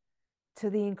open to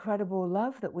the incredible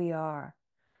love that we are.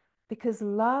 Because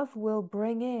love will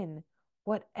bring in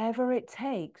whatever it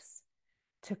takes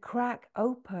to crack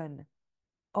open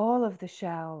all of the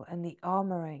shell and the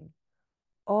armoring,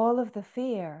 all of the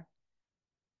fear.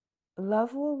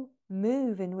 Love will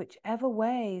move in whichever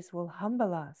ways will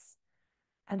humble us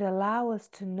and allow us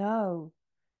to know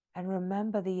and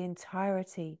remember the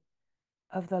entirety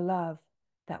of the love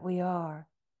that we are.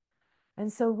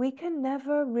 And so we can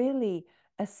never really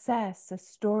assess a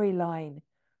storyline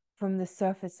from the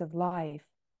surface of life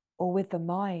or with the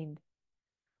mind.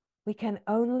 We can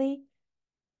only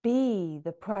be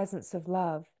the presence of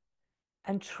love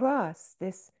and trust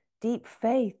this deep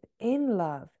faith in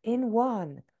love, in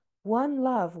one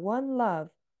love,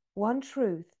 one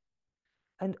truth.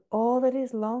 And all that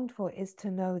is longed for is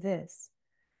to know this.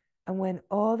 And when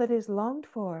all that is longed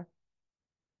for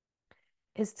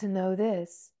is to know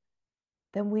this,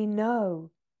 then we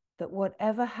know that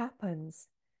whatever happens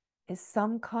is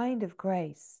some kind of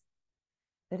grace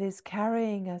that is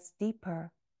carrying us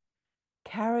deeper,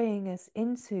 carrying us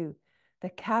into the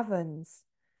caverns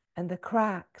and the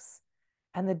cracks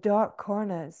and the dark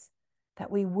corners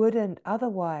that we wouldn't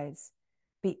otherwise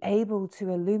be able to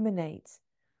illuminate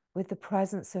with the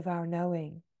presence of our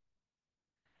knowing.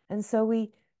 And so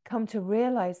we come to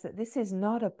realize that this is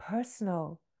not a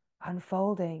personal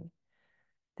unfolding.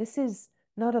 This is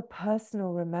not a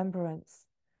personal remembrance,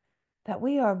 that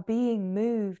we are being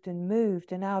moved,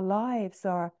 and our lives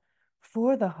are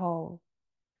for the whole.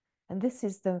 And this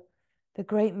is the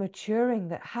great maturing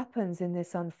that happens in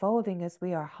this unfolding as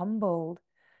we are humbled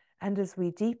and as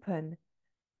we deepen.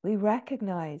 We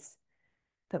recognize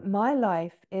that my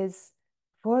life is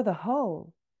for the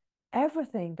whole.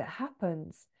 Everything that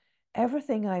happens,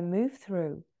 everything I move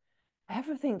through,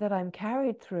 everything that I'm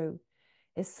carried through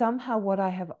is somehow what I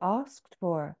have asked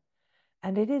for,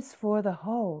 and it is for the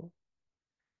whole.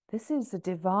 This is a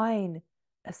divine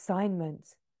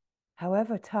assignment,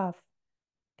 however tough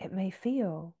it may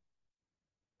feel.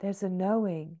 There's a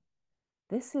knowing.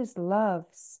 This is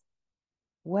love's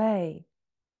way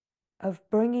of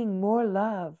bringing more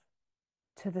love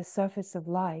to the surface of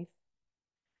life,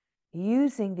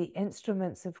 using the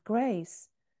instruments of grace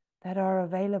that are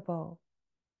available.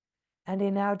 And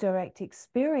in our direct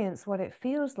experience, what it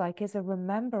feels like is a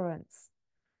remembrance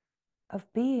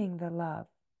of being the love,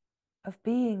 of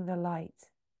being the light,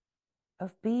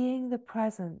 of being the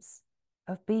presence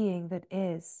of being that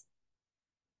is.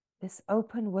 This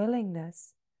open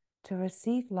willingness to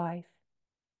receive life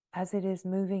as it is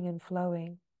moving and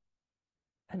flowing,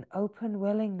 an open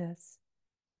willingness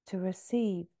to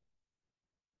receive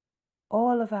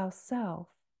all of ourself,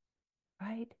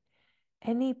 right?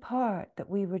 Any part that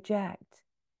we reject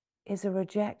is a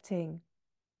rejecting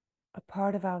a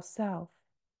part of ourself.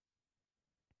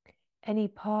 Any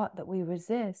part that we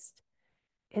resist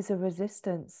is a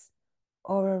resistance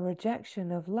or a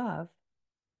rejection of love.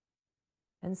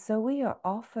 And so we are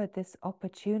offered this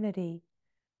opportunity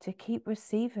to keep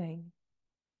receiving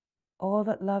all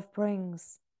that love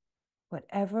brings,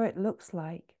 whatever it looks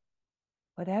like,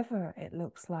 whatever it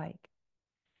looks like.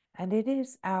 And it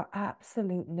is our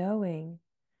absolute knowing,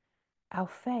 our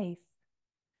faith.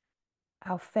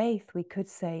 Our faith, we could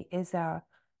say, is our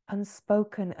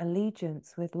unspoken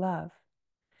allegiance with love.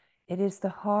 It is the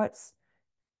heart's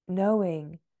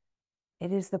knowing.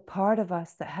 It is the part of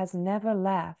us that has never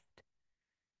left,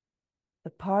 the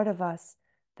part of us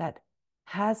that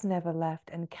has never left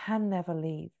and can never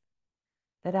leave.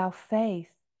 That our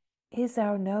faith is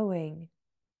our knowing,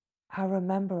 our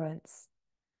remembrance.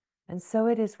 And so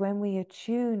it is when we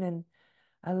attune and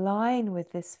align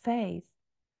with this faith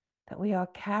that we are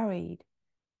carried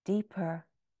deeper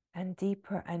and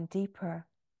deeper and deeper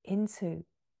into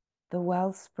the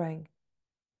wellspring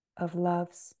of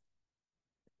love's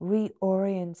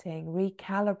reorienting,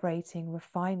 recalibrating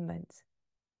refinement.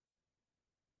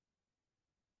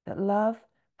 That love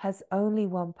has only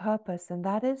one purpose, and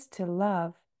that is to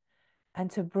love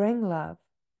and to bring love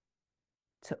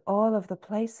to all of the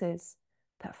places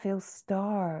that feel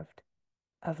starved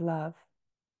of love.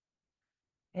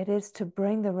 It is to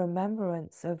bring the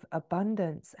remembrance of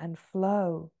abundance and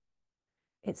flow.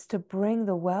 It's to bring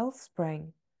the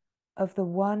wellspring of the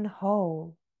one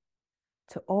whole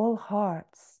to all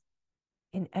hearts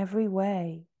in every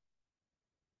way.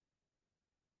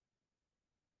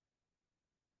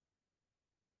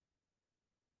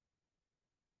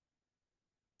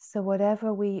 So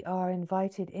whatever we are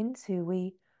invited into,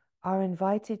 we are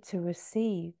invited to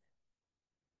receive,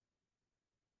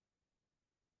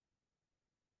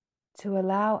 to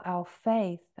allow our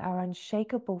faith, our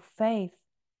unshakable faith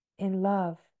in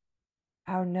love,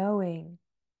 our knowing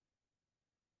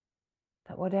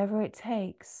that whatever it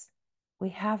takes, we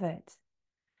have it,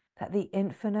 that the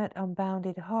infinite,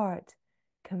 unbounded heart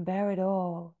can bear it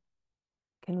all,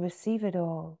 can receive it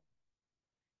all,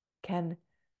 can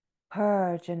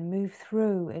purge and move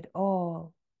through it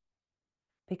all,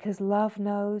 because love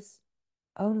knows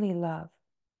only love,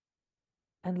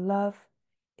 and love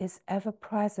is ever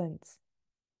present,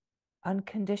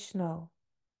 unconditional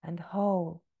and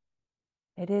whole.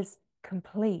 It is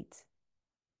complete.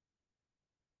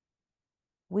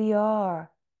 We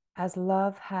are as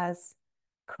love has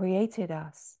created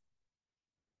us.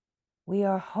 We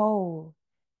are whole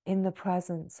in the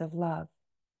presence of love.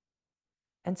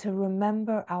 And to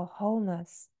remember our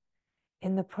wholeness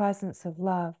in the presence of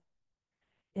love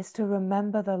is to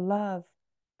remember the love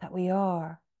that we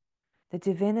are, the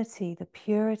divinity, the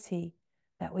purity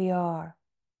that we are.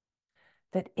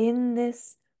 That in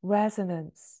this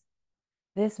resonance,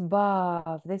 this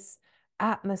bhav, this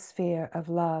atmosphere of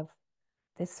love,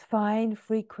 this fine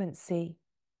frequency,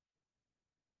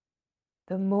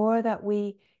 the more that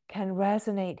we can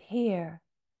resonate here,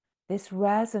 this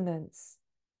resonance,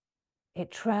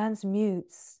 it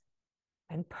transmutes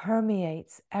and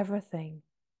permeates everything.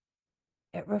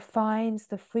 It refines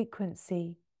the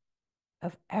frequency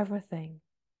of everything.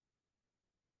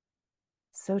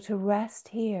 So to rest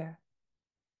here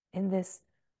in this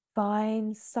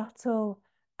fine, subtle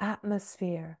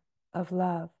atmosphere of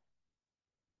love,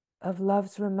 of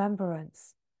love's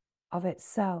remembrance of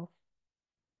itself,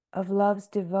 of love's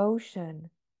devotion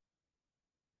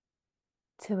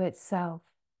to itself,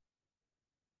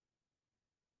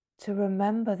 to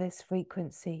remember this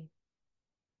frequency.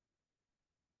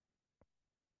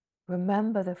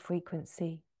 Remember the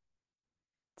frequency,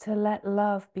 to let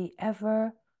love be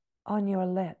ever on your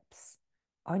lips,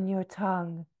 on your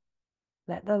tongue.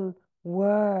 Let the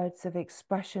words of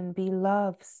expression be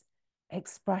love's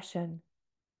expression,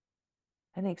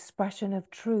 an expression of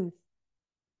truth.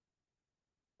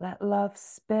 Let love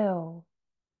spill.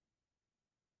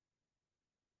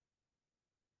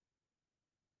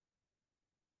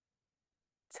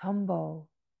 Tumble.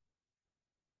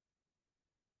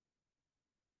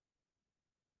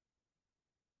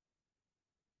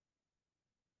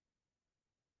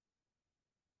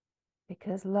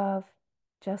 Because love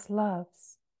just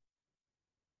loves.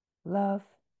 Love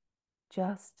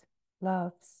just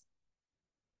loves.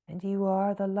 And you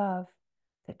are the love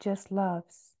that just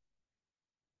loves.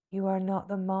 You are not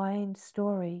the mind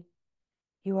story.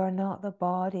 You are not the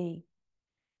body.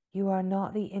 You are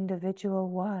not the individual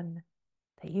one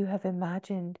that you have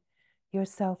imagined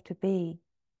yourself to be.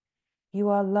 You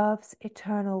are love's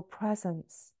eternal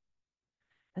presence.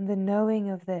 And the knowing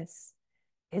of this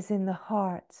is in the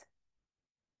heart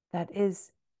that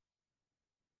is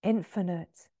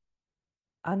infinite,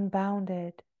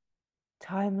 unbounded,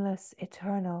 timeless,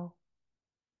 eternal.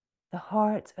 The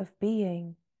heart of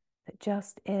being that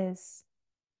just is.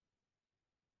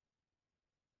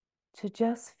 to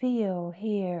just feel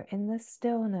here in the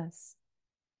stillness,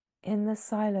 in the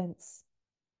silence,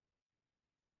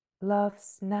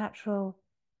 love's natural,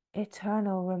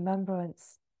 eternal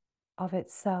remembrance of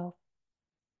itself,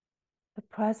 the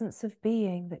presence of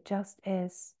being that just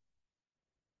is,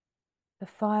 the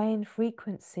fine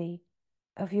frequency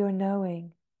of your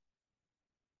knowing,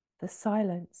 the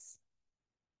silence,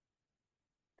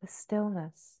 the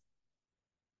stillness,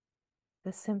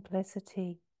 the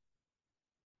simplicity,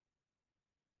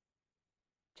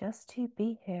 just to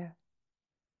be here,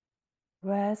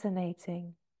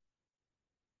 resonating,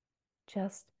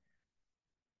 just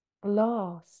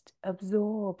lost,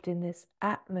 absorbed in this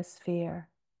atmosphere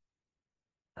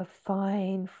of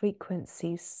fine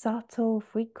frequency, subtle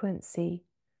frequency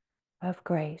of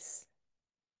grace.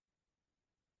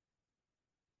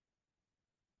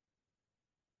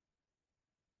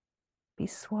 Be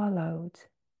swallowed,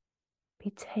 be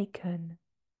taken,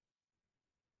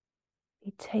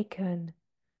 be taken.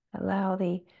 Allow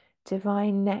the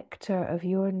divine nectar of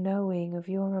your knowing, of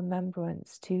your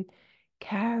remembrance to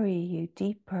carry you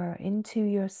deeper into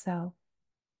yourself.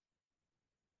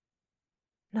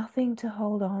 Nothing to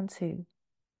hold on to.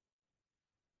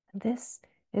 And this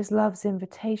is love's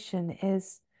invitation,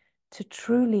 is to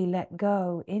truly let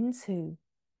go into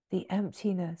the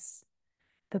emptiness,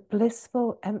 the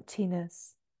blissful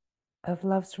emptiness of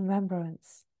love's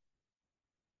remembrance.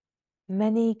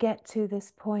 Many get to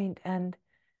this point and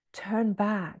turn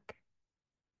back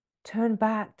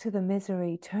to the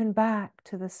misery, turn back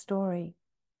to the story.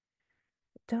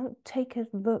 Don't take a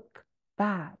look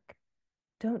back.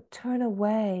 Don't turn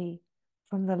away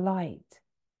from the light.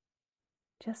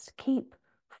 Just keep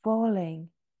falling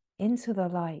into the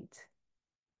light,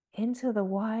 into the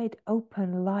wide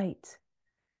open light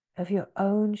of your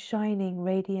own shining,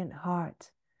 radiant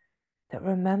heart that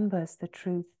remembers the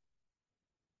truth,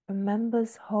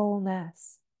 remembers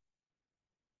wholeness,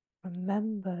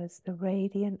 remembers the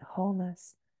radiant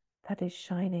wholeness that is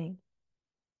shining.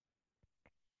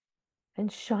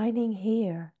 And shining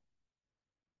here,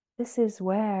 this is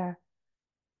where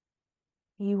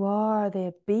you are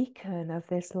the beacon of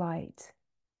this light,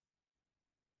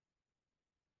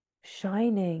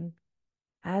 shining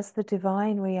as the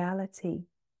divine reality,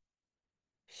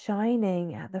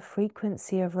 shining at the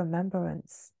frequency of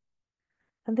remembrance.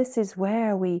 And this is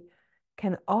where we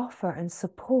can offer and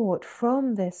support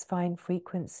from this fine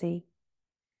frequency.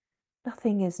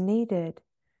 Nothing is needed,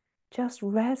 just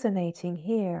resonating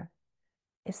here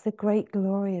is the great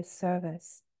glorious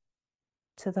service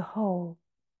to the whole,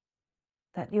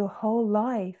 that your whole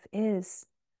life is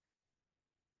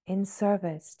in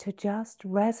service to just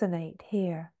resonate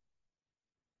here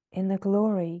in the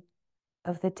glory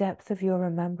of the depth of your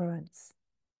remembrance.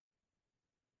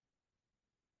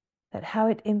 That how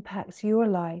it impacts your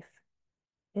life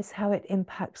is how it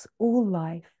impacts all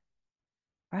life,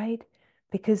 right?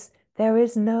 Because there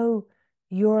is no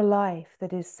your life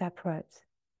that is separate.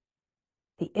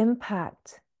 The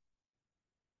impact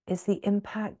is the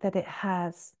impact that it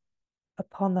has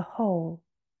upon the whole.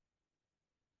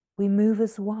 We move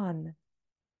as one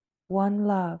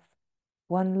love,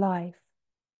 one life,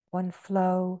 one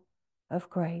flow of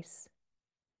grace.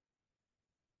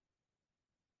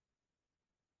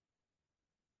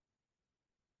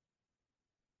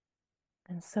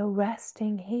 And so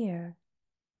resting here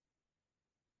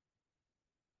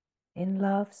in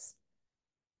love's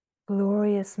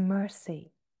glorious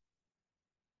mercy,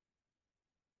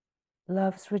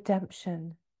 love's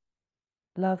redemption,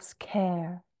 love's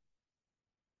care,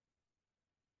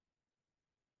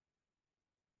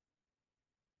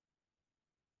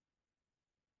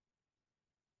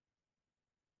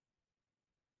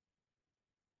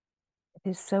 it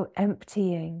is so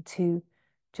emptying to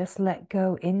just let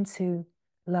go into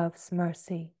love's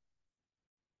mercy.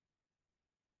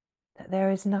 That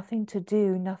there is nothing to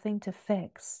do, nothing to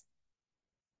fix,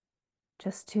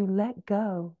 just to let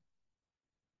go.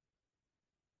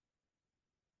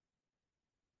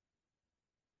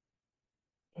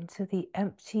 Into the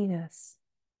emptiness,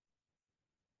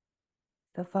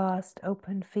 the vast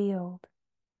open field,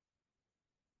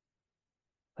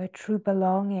 where true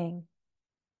belonging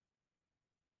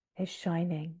is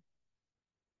shining.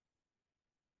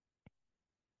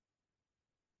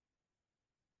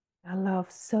 A love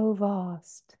so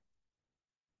vast,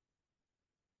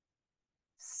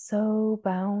 so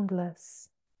boundless,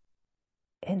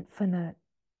 infinite,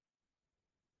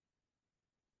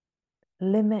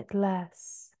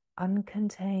 limitless,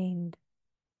 uncontained.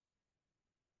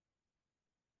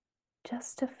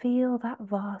 Just to feel that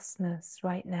vastness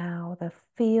right now, the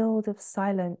field of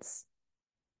silence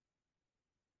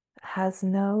that has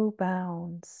no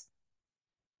bounds,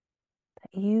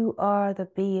 you are the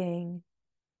being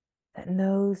that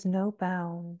knows no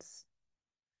bounds.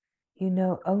 You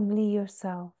know only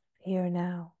yourself here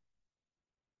now.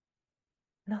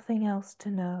 Nothing else to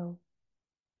know.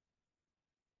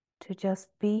 To just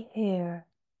be here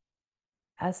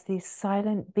as the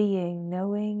silent being,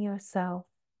 knowing yourself,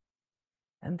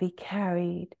 and be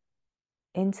carried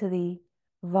into the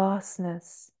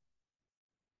vastness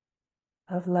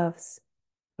of love's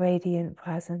radiant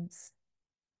presence.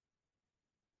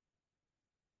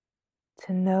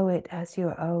 To know it as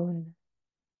your own,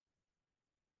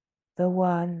 the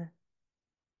one,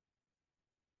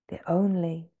 the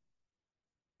only,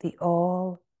 the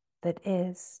all that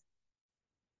is,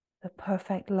 the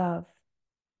perfect love,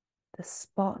 the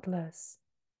spotless,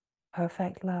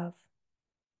 perfect love.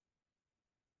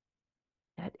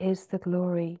 That is the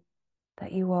glory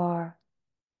that you are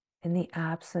in the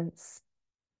absence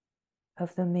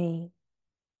of the me.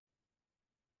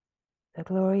 The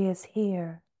glory is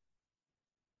here.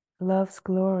 Love's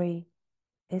glory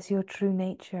is your true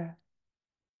nature.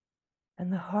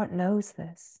 And the heart knows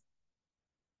this.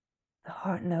 The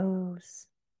heart knows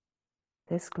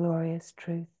this glorious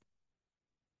truth.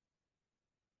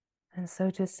 And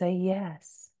so to say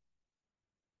yes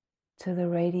to the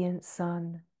radiant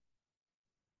sun,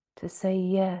 to say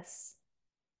yes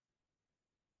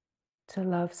to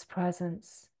love's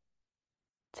presence,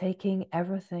 taking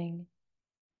everything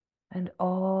and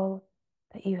all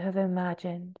that you have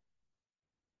imagined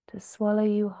to swallow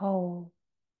you whole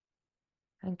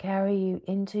and carry you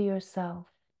into yourself,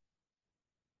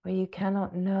 where you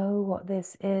cannot know what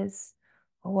this is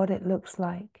or what it looks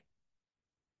like.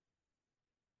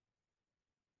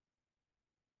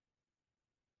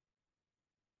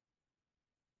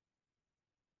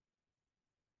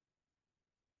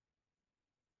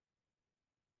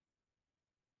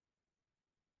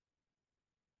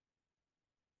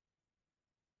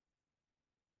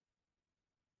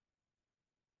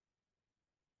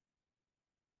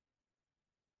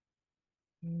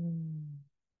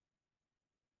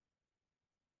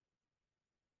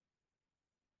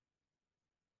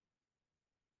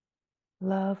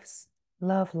 Love's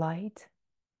love light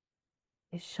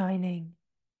is shining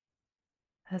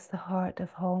as the heart of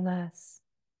wholeness.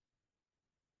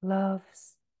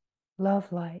 Love's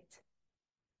love light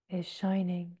is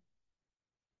shining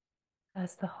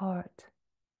as the heart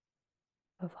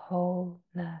of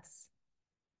wholeness,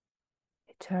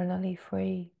 eternally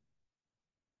free,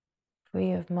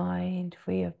 free of mind,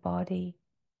 free of body,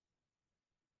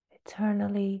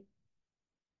 eternally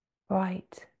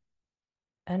bright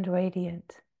and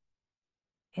radiant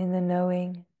in the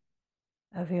knowing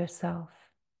of yourself,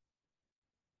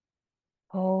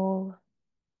 whole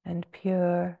and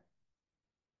pure,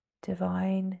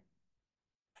 divine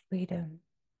freedom.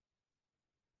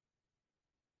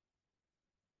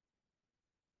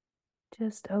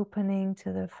 Just opening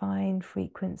to the fine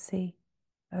frequency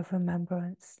of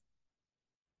remembrance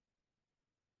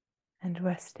and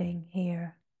resting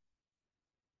here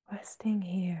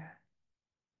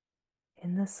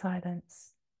in the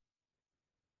silence,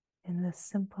 in the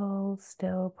simple,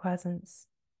 still presence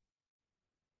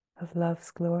of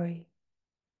love's glory.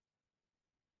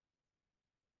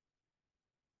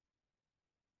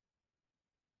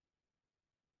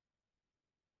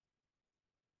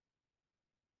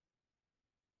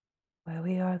 Where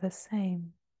we are the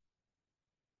same,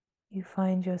 you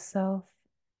find yourself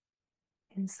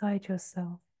inside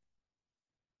yourself,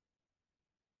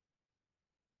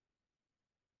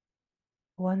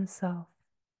 one self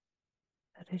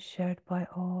that is shared by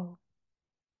all,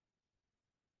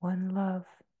 one love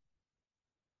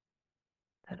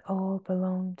that all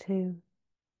belong to,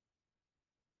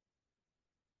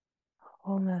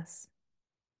 wholeness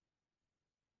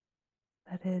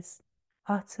that is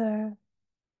utter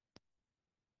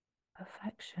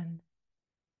affection.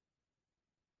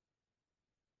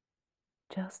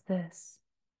 Just this,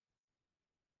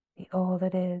 the all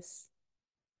that is,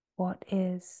 what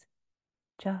is,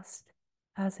 just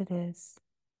as it is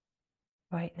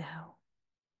right now.